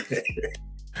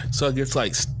 So it gets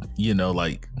like,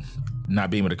 like not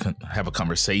being able to have a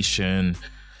conversation,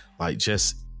 like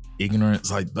just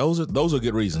ignorance. Like those are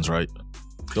good reasons, right?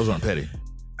 Those aren't petty.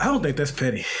 I don't think that's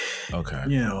petty. Okay.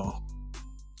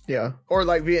 Yeah. Or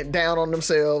like being down on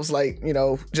themselves, like,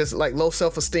 just like low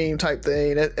self-esteem type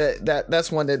thing.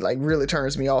 That's one that like really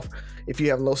turns me off if you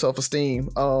have low self-esteem.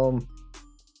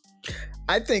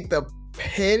 I think the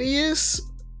pettiest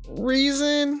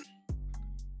reason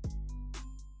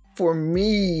for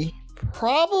me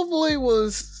probably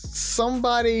was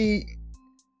somebody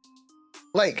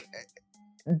like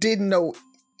didn't know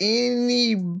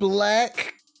any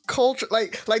black culture,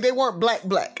 like they weren't black.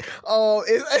 Like,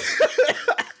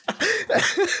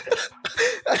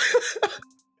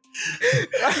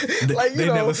 they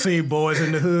never seen Boys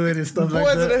in the Hood and stuff like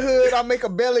that. Boys in the Hood, I make a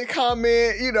belly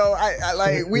comment, I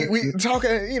like we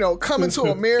talking, coming to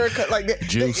America, like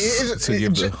Juice to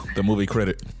give the movie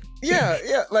credit. Yeah,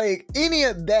 like any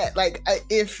of that, like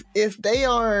if they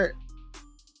aren't,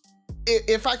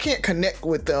 if I can't connect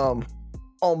with them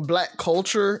on black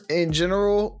culture in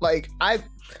general, like I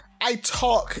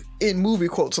talk in movie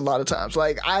quotes a lot of times.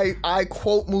 Like I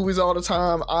quote movies all the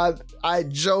time. I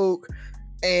joke,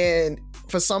 and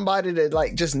for somebody to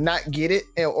like just not get it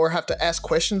or have to ask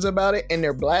questions about it and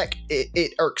they're black,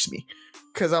 it irks me.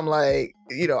 Cause I'm like,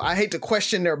 I hate to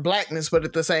question their blackness, but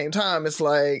at the same time, it's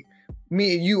like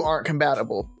me and you aren't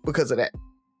compatible because of that.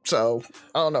 So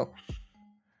I don't know.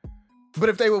 But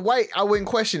if they were white, I wouldn't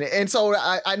question it. And so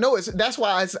I know that's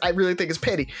why I really think it's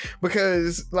petty,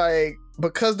 because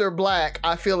they're black,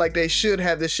 I feel like they should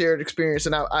have this shared experience,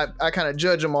 and I kind of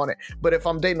judge them on it. But if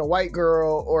I'm dating a white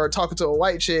girl or talking to a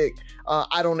white chick,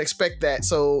 I don't expect that.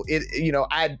 So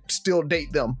I still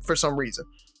date them for some reason.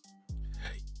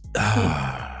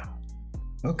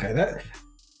 Okay,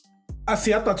 I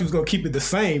thought you was gonna keep it the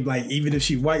same. Like, even if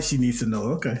she white, she needs to know.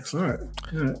 Okay, it's all right.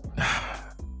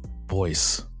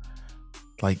 Voice.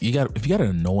 Like, if you got an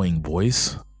annoying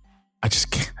voice, I just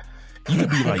can't. You can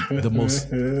be like the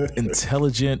most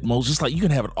intelligent, just like you can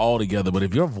have it all together. But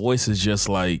if your voice is just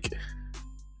like,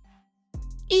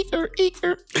 it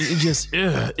just,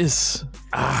 it's,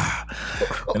 Or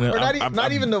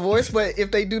not even the voice, but if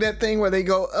they do that thing where they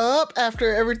go up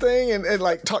after everything and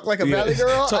like talk like a valley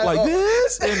girl. Talk like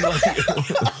this. And like,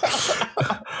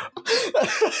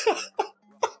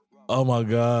 oh my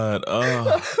God.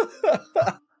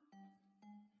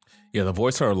 Yeah, the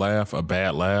voice or laugh, a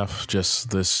bad laugh,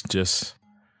 just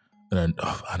an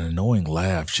annoying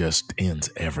laugh just ends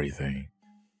everything.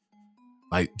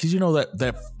 Like, did you know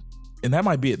that, and that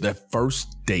might be it, that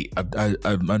first date, an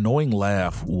annoying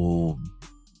laugh will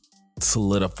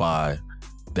solidify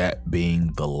that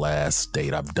being the last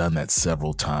date. I've done that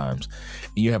several times.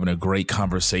 And you're having a great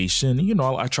conversation.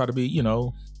 I try to be,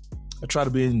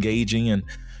 engaging, and,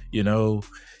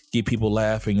 get people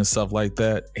laughing and stuff like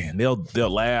that, and they'll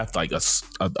laugh like a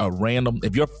random.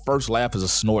 If your first laugh is a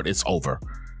snort, it's over.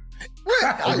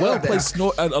 A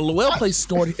well-placed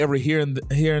snort every here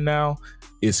and now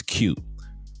is cute.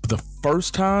 The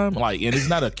first time, like, and it's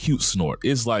not a cute snort.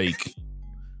 It's like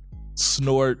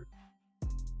snort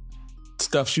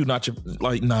stuff shooting out your,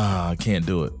 like, nah, I can't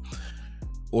do it.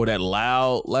 Or that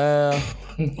loud laugh.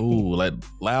 Ooh, that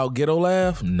loud ghetto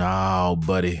laugh. No,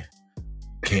 buddy,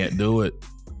 can't do it.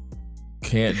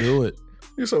 Can't do it.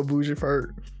 You're so bougie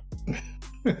for it.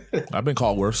 I've been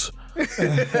called worse.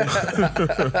 Okay.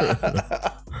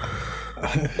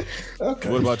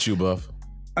 What about you, Buff?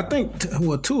 I think,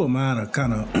 two of mine are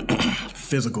kind of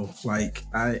physical. Like,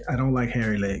 I don't like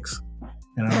hairy legs,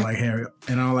 and I don't like hairy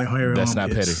That's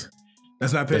not petty.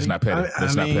 That's not petty. That's not petty.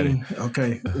 That's not petty.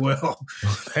 Okay, well,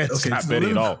 that's not petty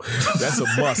at all. That's a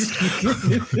must.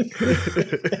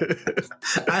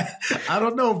 I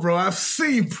don't know, bro. I've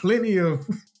seen plenty of.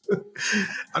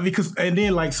 Because and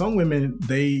then like some women,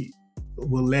 they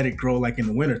will let it grow like in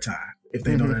the wintertime if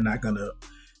they know they're not gonna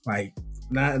like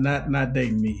not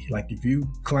dating me. Like if you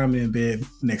climb in bed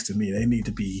next to me, they need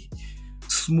to be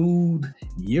smooth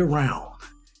year round,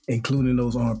 including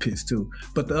those armpits too.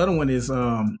 But the other one is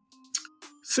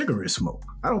cigarette smoke.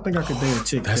 I don't think I could date a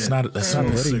chick. That's not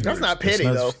petty. That's not petty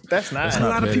though. That's not. A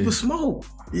lot of people smoke.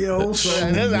 You know, so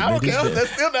I don't care. That's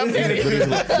still not petty.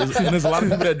 And there's a lot of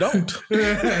people that don't.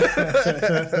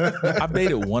 I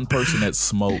dated one person that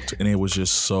smoked, and it was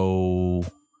just so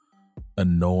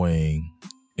annoying.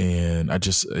 And it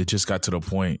just got to the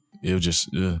point. It was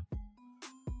just, you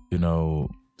know,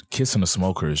 kissing a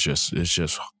smoker is just, yeah.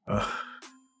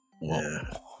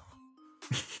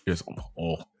 Just,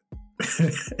 oh.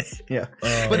 Yeah.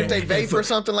 But if they vape or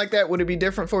something like that, would it be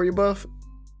different for you, Buff?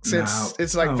 Since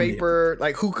it's like vapor,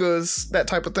 like hookahs, that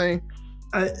type of thing.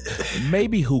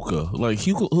 Maybe hookah. Like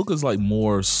hookah's like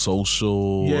more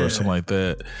social or something like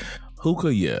that.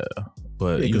 Hookah, yeah.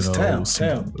 But you know, Tam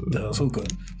does hookah.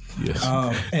 Yes.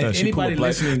 And anybody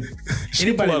listening that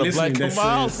says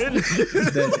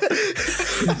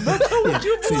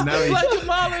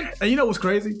that, and you know what's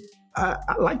crazy? I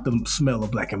like the smell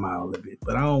of Black and Mild a little bit,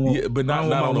 but I don't want. But not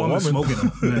on a woman smoking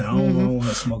them. Man, I don't want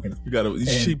her smoking them. You gotta.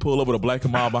 She pull up with a Black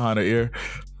and Mild behind her ear.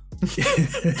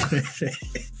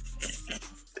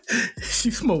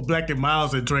 She smoked Black and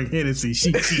Milds and drank Hennessy.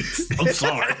 She cheats. I'm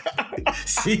sorry.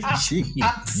 She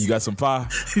cheats. You got some pie?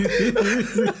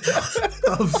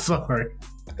 I'm sorry.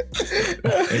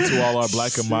 And to all our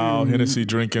Black and Mild Hennessy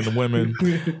drinking women,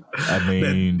 I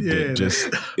mean,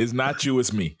 it's not you,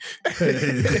 it's me.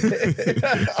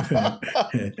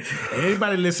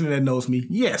 Anybody listening that knows me,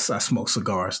 yes, I smoke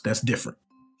cigars. That's different.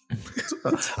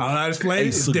 I'll not explain.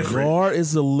 A cigar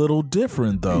is a little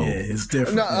different, though. Yeah, it's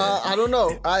different. No, I don't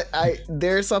know. I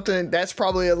there's something that's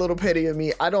probably a little petty of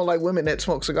me. I don't like women that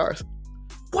smoke cigars.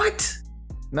 What?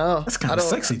 No, that's kind of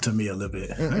sexy to me a little bit.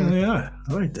 Yeah,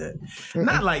 I like that.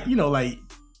 Not like, you know, like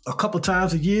a couple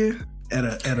times a year at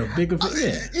a big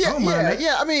event. Yeah.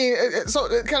 I mean, so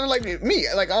kind of like me.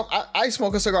 Like I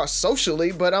smoke a cigar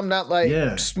socially, but I'm not like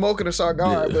smoking a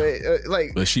cigar. But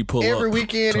but she pull every up.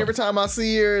 weekend, every time I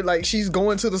see her, like she's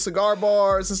going to the cigar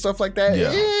bars and stuff like that.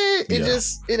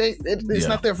 It's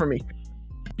not there for me.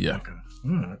 Yeah.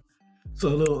 Okay. So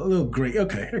a little great.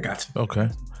 Okay, I got you. Okay.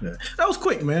 Yeah. That was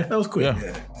quick, man. That was quick.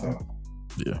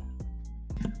 Yeah.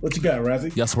 What you got,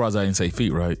 Razzie? Y'all surprised I didn't say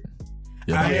feet, right?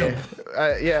 Yeah, I am.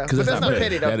 But that's not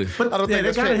petty though. But I don't think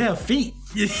they gotta have feet.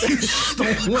 You just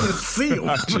don't want to see them.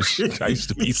 I used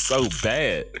to be so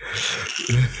bad.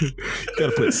 You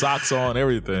gotta put socks on,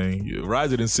 everything.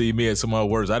 Razzie didn't see me at some other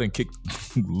words. I didn't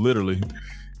literally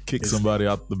kick somebody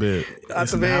out the bed.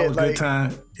 It's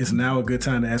now a good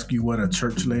time to ask you what are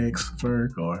church legs,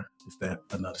 Ferg, or is that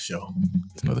another show?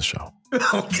 It's another show.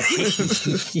 Okay.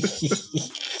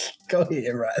 Go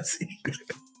ahead, Razzie.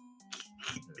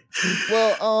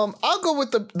 Well, I'll go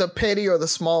with the petty or the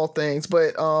small things,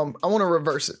 but I want to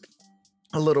reverse it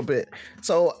a little bit.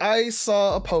 So I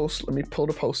saw a post. Let me pull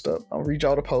the post up. I'll read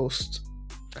y'all the post.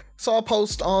 Saw a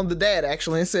post on the dad,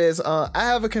 actually. It says, I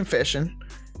have a confession.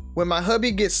 When my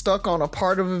hubby gets stuck on a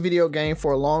part of a video game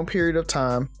for a long period of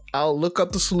time, I'll look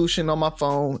up the solution on my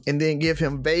phone and then give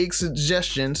him vague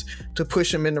suggestions to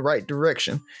push him in the right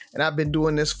direction. And I've been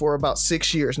doing this for about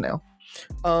 6 years now.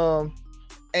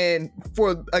 And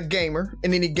for a gamer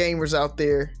and any gamers out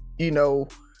there, you know,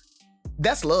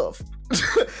 that's love.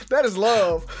 That is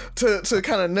love to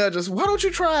kind of nudge us. Why don't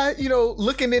you try, you know,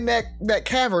 looking in that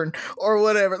cavern or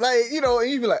whatever? Like, you know, and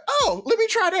you'd be like, oh, let me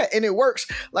try that. And it works.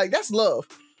 Like, that's love.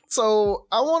 So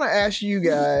I want to ask you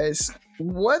guys,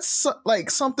 what's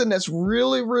like something that's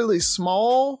really, really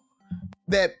small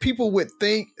that people would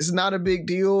think is not a big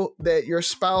deal that your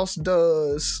spouse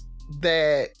does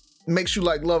that makes you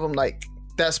like love them, like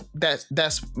that's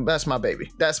my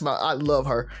baby. I love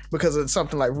her because it's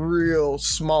something like real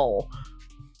small.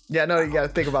 Yeah, I know you got to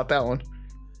think about that one.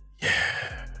 Yeah.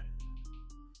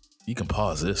 You can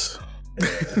pause this.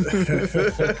 Because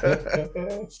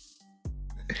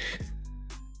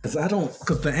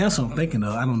the answer I'm thinking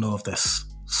of, I don't know if that's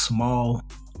small,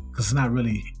 because it's not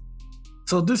really.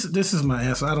 So this is my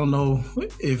answer. I don't know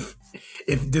if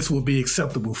this will be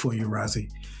acceptable for you, Rozzy.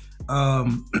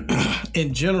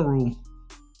 In general,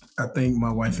 I think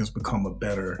my wife has become a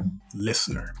better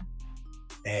listener.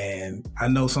 And I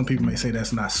know some people may say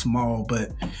that's not small,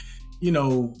 but, you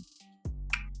know,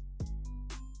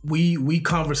 we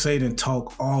conversate and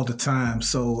talk all the time.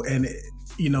 So, and,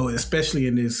 you know, especially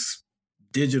in this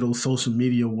digital social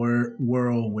media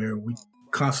world where we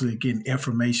constantly getting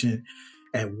information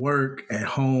at work, at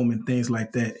home, and things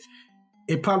like that,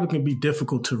 it probably can be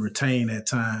difficult to retain at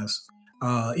times,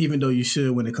 even though you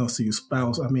should when it comes to your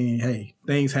spouse. I mean, hey,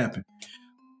 things happen.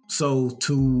 So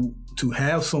to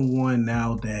have someone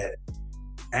now that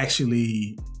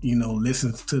actually, you know,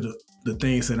 listens to the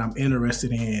things that I'm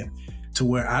interested in, to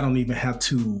where I don't even have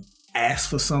to ask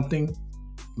for something,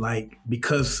 like,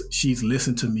 because she's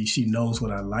listened to me, she knows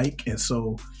what I like. And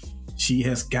so she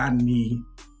has gotten me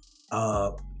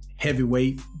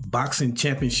heavyweight boxing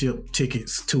championship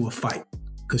tickets to a fight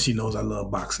because she knows I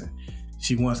love boxing.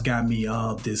 She once got me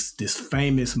this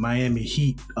famous Miami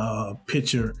Heat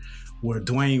picture where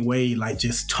Dwayne Wade like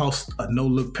just tossed a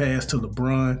no-look pass to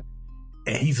LeBron,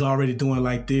 and he's already doing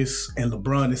like this, and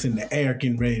LeBron is in the air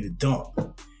getting ready to dunk.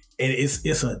 And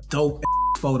it's a dope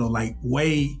photo. Like,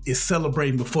 Wade is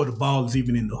celebrating before the ball is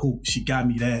even in the hoop. She got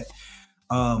me that.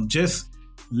 Just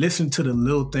listen to the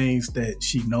little things that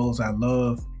she knows I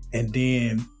love, and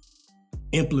then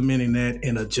implementing that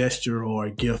in a gesture or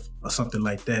a gift or something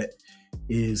like that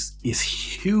is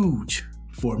huge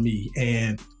for me.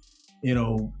 And, you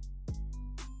know,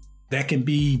 that can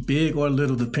be big or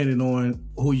little depending on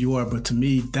who you are. But to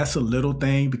me, that's a little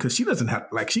thing, because she doesn't have,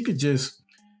 like, she could just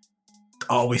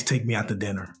always take me out to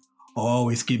dinner or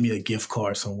always give me a gift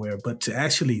card somewhere. But to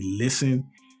actually listen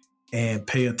and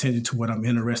pay attention to what I'm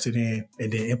interested in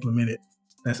and then implement it,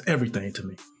 that's everything to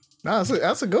me. No,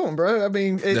 that's a good one, bro. I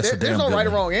mean, there's no right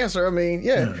or wrong answer. I mean,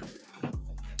 yeah.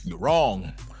 You're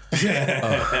wrong.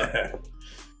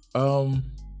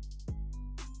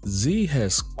 Z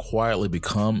has quietly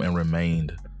become and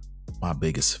remained my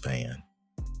biggest fan.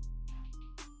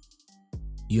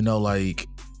 You know, like,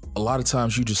 a lot of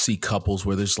times you just see couples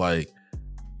where there's like,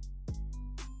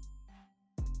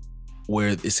 where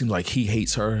it seems like he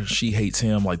hates her, she hates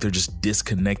him, like they're just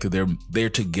disconnected. They're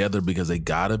together because they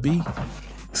gotta be.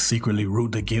 Secretly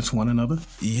root against one another.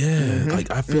 Yeah,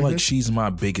 like I feel like she's my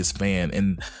biggest fan,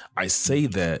 and I say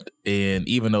that, and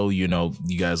even though, you know,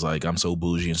 you guys like I'm so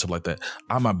bougie and stuff like that,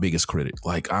 I'm my biggest critic.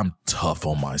 Like, I'm tough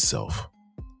on myself,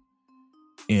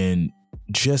 and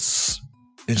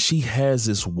she has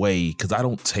this way, because I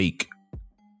don't take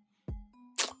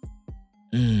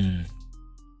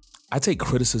I take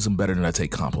criticism better than I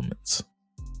take compliments.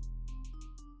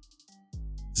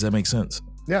 Does that make sense?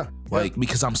 Yeah. Like,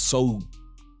 because I'm so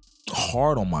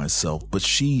hard on myself, but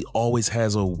she always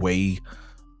has a way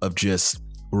of just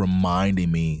reminding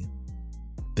me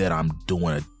that I'm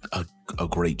doing a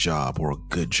great job or a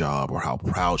good job, or how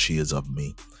proud she is of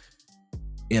me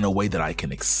in a way that I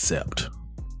can accept.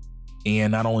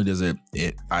 And not only does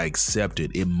I accept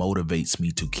it, it motivates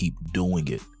me to keep doing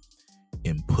it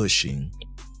and pushing.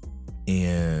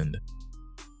 And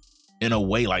in a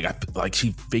way, like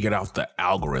she figured out the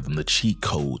algorithm, the cheat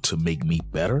code to make me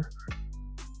better.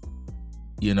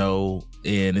 You know,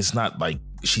 and it's not like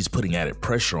she's putting added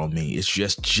pressure on me. It's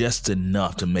just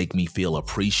enough to make me feel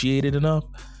appreciated enough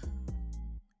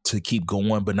to keep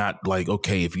going, but not like,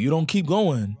 okay, if you don't keep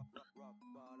going,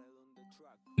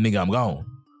 nigga, I'm gone.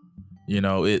 You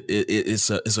know, it's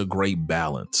a great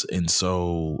balance. And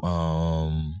so,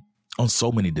 on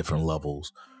so many different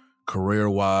levels,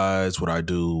 career-wise, what I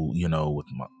do, you know, with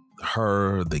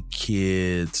her, the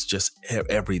kids, just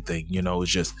everything, you know,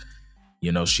 it's just,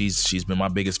 you know, she's been my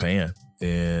biggest fan,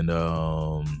 and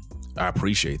I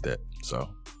appreciate that. So,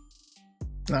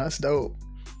 that's dope.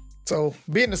 So,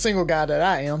 being the single guy that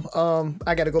I am,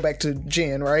 I got to go back to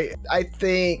Jen, right? I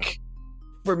think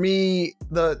for me,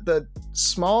 the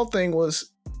small thing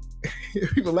was,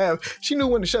 people laugh, she knew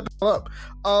when to shut the hell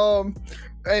up.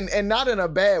 And not in a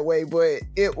bad way, but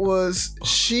it was,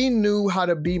 she knew how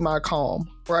to be my calm,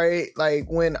 right? Like,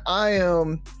 when I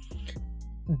am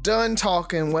done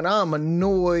talking, when I'm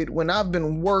annoyed, when I've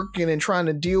been working and trying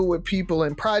to deal with people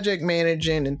and project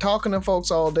managing and talking to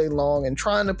folks all day long and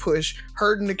trying to push,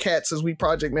 herding the cats, as we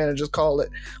project managers call it.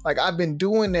 Like, I've been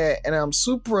doing that and I'm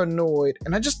super annoyed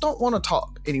and I just don't want to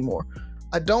talk anymore.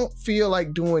 I don't feel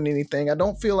like doing anything. I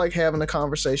don't feel like having a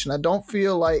conversation. I don't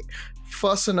feel like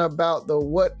fussing about the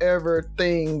whatever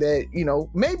thing that, you know,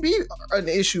 may be an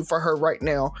issue for her right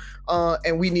now,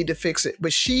 and we need to fix it.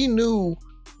 But she knew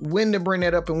when to bring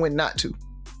that up and when not to.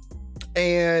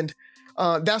 And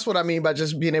that's what I mean by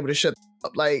just being able to shut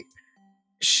up. Like,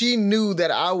 she knew that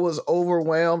I was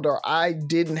overwhelmed or I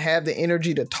didn't have the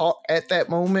energy to talk at that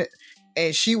moment.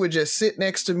 And she would just sit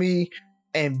next to me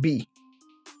and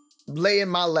lay in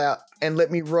my lap and let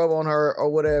me rub on her or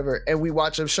whatever. And we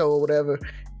watch a show or whatever.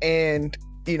 And,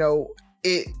 you know,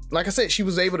 it, like I said, she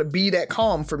was able to be that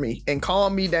calm for me and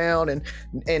calm me down,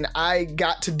 and I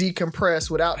got to decompress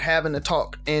without having to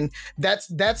talk. And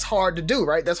that's hard to do,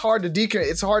 right? That's hard to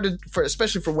it's hard to,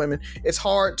 especially for women, it's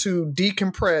hard to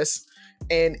decompress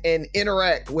and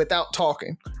interact without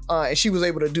talking. And she was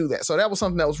able to do that. So that was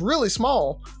something that was really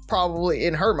small, probably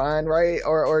in her mind, right?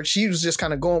 Or she was just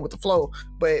kind of going with the flow.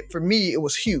 But for me, it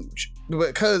was huge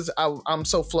because I'm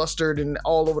so flustered and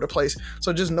all over the place.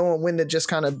 So just knowing when to just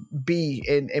kind of be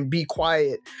and be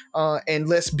quiet, and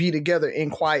let's be together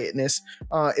in quietness,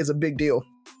 is a big deal.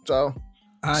 So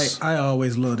I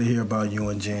always love to hear about you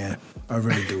and Jan. I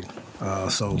really do.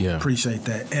 So appreciate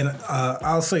that. And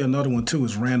I'll say another one too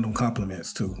is random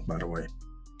compliments too, by the way.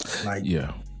 Like,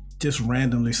 just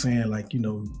randomly saying, like, you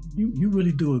know, you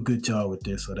really do a good job with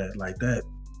this or that, like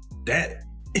that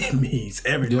it means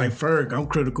everything. Like Ferg, I'm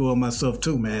critical of myself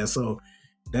too, man. So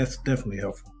that's definitely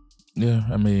helpful. Yeah,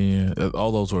 I mean,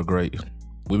 all those were great.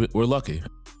 We're lucky,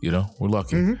 you know, we're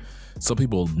lucky. Mm-hmm. Some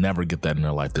people never get that in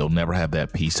their life. They'll never have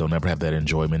that peace. They'll never have that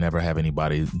enjoyment, never have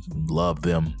anybody love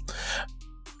them.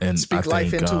 And speak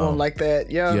life into them like that.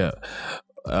 Yeah.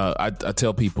 I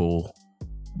tell people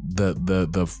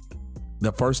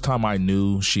the first time I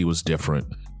knew she was different,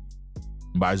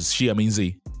 by she, I mean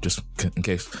Z, just in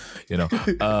case, you know,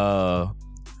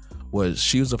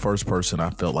 she was the first person I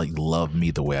felt like loved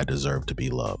me the way I deserved to be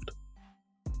loved.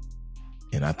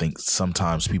 And I think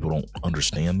sometimes people don't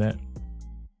understand that.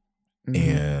 Mm-hmm.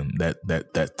 And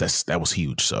that was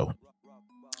huge. So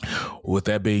with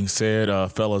that being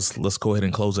said, fellas, let's go ahead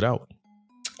and close it out.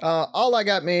 All I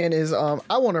got, man, is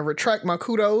I want to retract my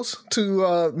kudos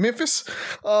to Memphis.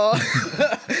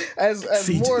 As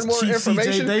more and more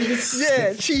information,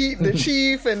 the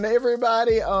chief and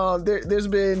everybody. There's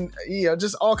been, you know,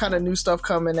 just all kind of new stuff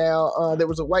coming out. There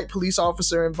was a white police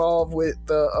officer involved with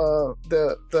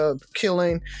the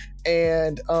killing,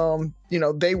 and you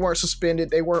know, they weren't suspended,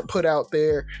 they weren't put out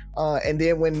there, and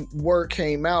then when word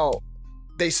came out,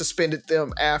 they suspended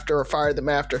them after or fired them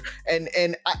after.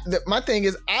 And my thing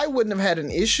is, I wouldn't have had an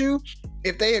issue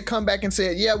if they had come back and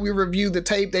said, yeah, we reviewed the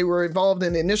tape, they were involved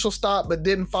in the initial stop but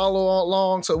didn't follow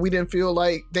along, so we didn't feel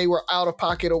like they were out of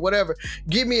pocket or whatever.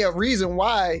 Give me a reason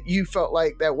why you felt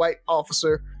like that white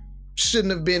officer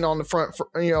shouldn't have been on the front,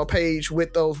 you know, page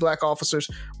with those black officers.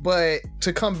 But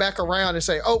to come back around and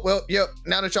say, oh, well, yep,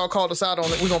 now that y'all called us out on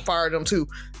it, we're gonna fire them too.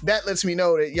 That lets me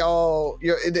know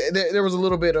that there was a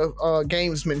little bit of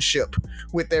gamesmanship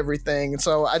with everything. And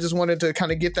so I just wanted to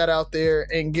kind of get that out there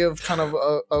and give kind of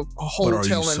a whole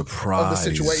telling of the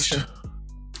situation.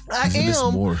 I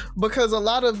am, because a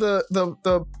lot of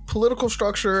the political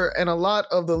structure and a lot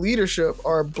of the leadership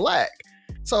are black.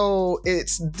 So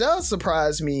it does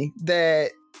surprise me that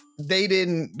they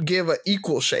didn't give an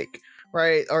equal shake,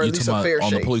 right? Or at least a fair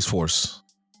shake. On the police force.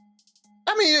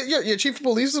 I mean, your chief of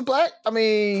police is black. I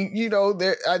mean, you know,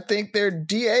 I think their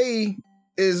DA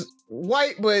is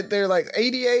white, but they're like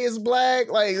ADA is black.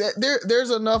 Like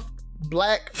there's enough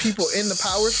black people in the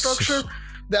power structure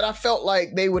that I felt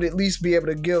like they would at least be able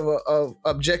to give a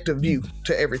objective view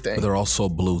to everything. But they're also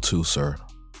blue too, sir.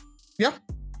 Yeah.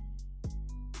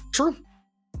 True.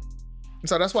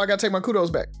 So that's why I got to take my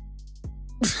kudos back.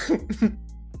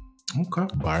 Okay.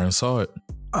 Byron saw it.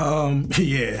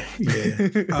 Yeah.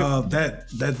 That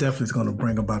definitely is going to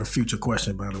bring about a future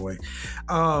question, by the way.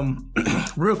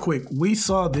 Real quick, we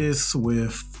saw this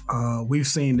we've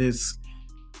seen this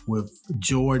with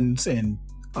Jordans and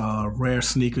rare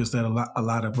sneakers that a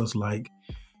lot of us like.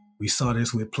 We saw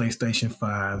this with PlayStation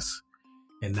 5s,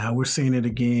 and now we're seeing it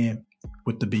again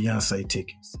with the Beyonce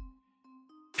tickets.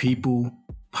 People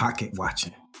pocket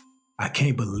watching. I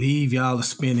can't believe y'all are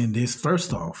spending this.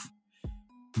 First off,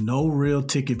 no real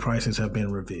ticket prices have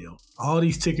been revealed. All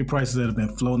these ticket prices that have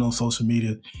been floating on social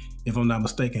media, if I'm not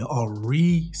mistaken, are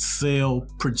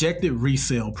projected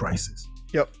resale prices.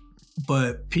 Yep.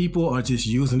 But people are just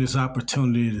using this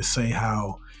opportunity to say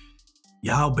how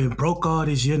y'all been broke all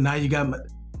this year. Now you got money.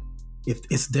 If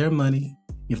it's their money,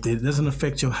 if it doesn't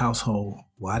affect your household,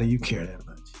 why do you care that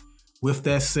much? With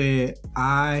that said,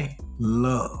 I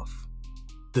love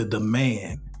the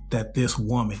demand that this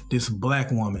woman, this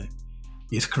Black woman,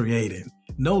 is creating,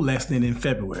 no less than in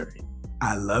February.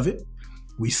 I love it.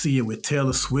 We see it with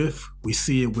Taylor Swift. We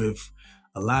see it with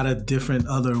a lot of different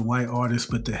other white artists,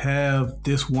 but to have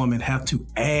this woman have to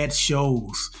add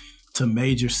shows to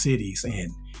major cities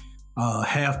and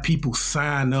have people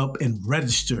sign up and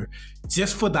register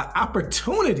just for the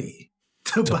opportunity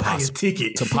to buy a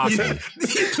ticket. To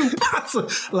possibly.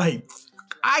 Like,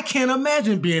 I can't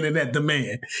imagine being in that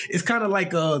demand. It's kind of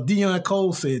like Deion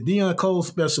Cole said. Deion Cole's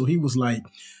special, he was like,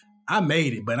 I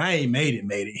made it, but I ain't made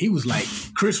it. He was like,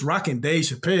 Chris Rock and Dave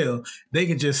Chappelle, they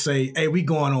can just say, hey, we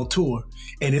going on tour,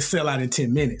 and it sell out in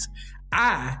 10 minutes.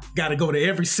 I got to go to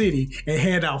every city and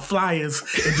hand out flyers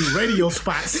and do radio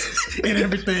spots and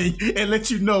everything and let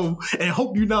you know and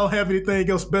hope you don't have anything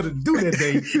else better to do that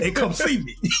day and come see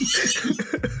me.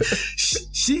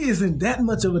 She is in that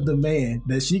much of a demand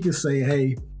that she can say,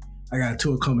 hey, I got a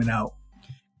tour coming out,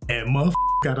 and motherfucker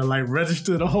got to like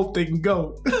register to hope they can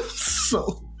go.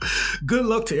 So good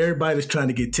luck to everybody that's trying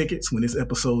to get tickets when this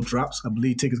episode drops. I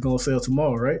believe tickets going to sell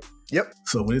tomorrow, right? Yep.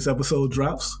 So when this episode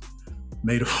drops,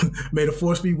 may the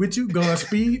force be with you.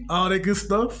 Godspeed, all that good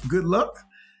stuff. Good luck.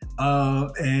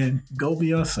 And go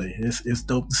Beyonce. It's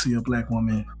dope to see a Black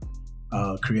woman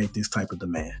create this type of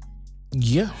demand.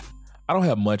 Yeah. I don't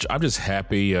have much. I'm just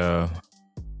happy that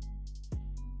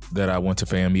I went to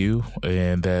FAMU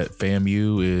and that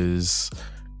FAMU is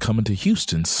coming to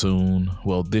Houston soon.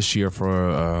 Well, this year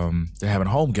for they're having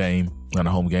a home game. Not a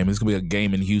home game. It's going to be a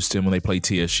game in Houston when they play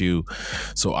TSU.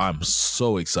 So I'm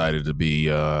so excited to be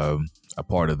a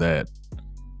part of that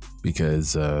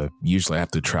because usually I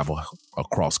have to travel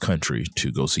across country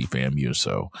to go see FAMU.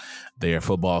 So their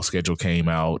football schedule came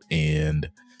out, and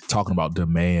talking about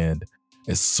demand,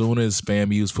 as soon as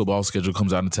FAMU's football schedule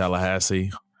comes out in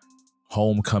Tallahassee,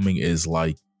 homecoming is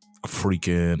like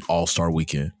freaking all-star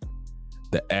weekend.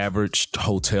 The average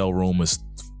hotel room is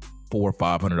 $400 or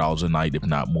 $500 a night, if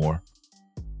not more.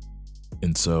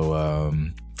 And so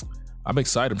I'm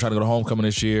excited. I'm trying to go to homecoming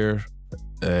this year.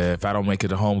 If I don't make it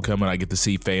to homecoming, I get to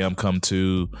see fam come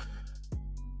to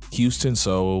Houston.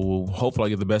 So hopefully I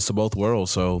get the best of both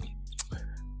worlds. So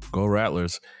go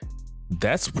Rattlers.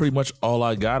 That's pretty much all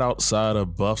I got outside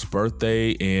of Buff's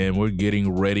birthday. And we're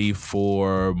getting ready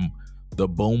for the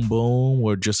Boom Boom.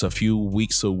 We're just a few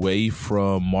weeks away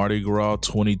from Mardi Gras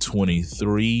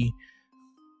 2023.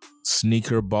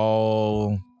 Sneaker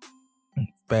Ball,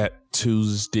 Fat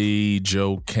Tuesday,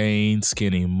 Joe Kane,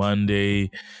 Skinny Monday.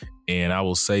 And I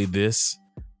will say this,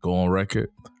 go on record,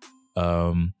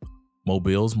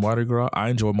 Mobile's Mardi Gras. I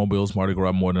enjoy Mobile's Mardi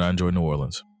Gras more than I enjoy New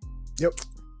Orleans. Yep.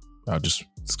 I'll just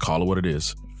call it what it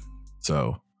is.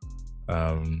 So,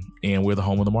 and we're the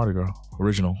home of the Mardi Gras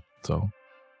original. So,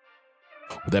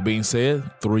 with that being said,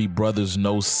 3 Brothers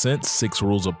No Sense, 6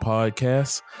 Rules of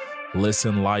Podcast.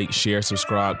 Listen, like, share,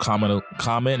 subscribe, comment,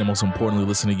 and most importantly,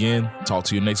 listen again. Talk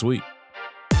to you next week.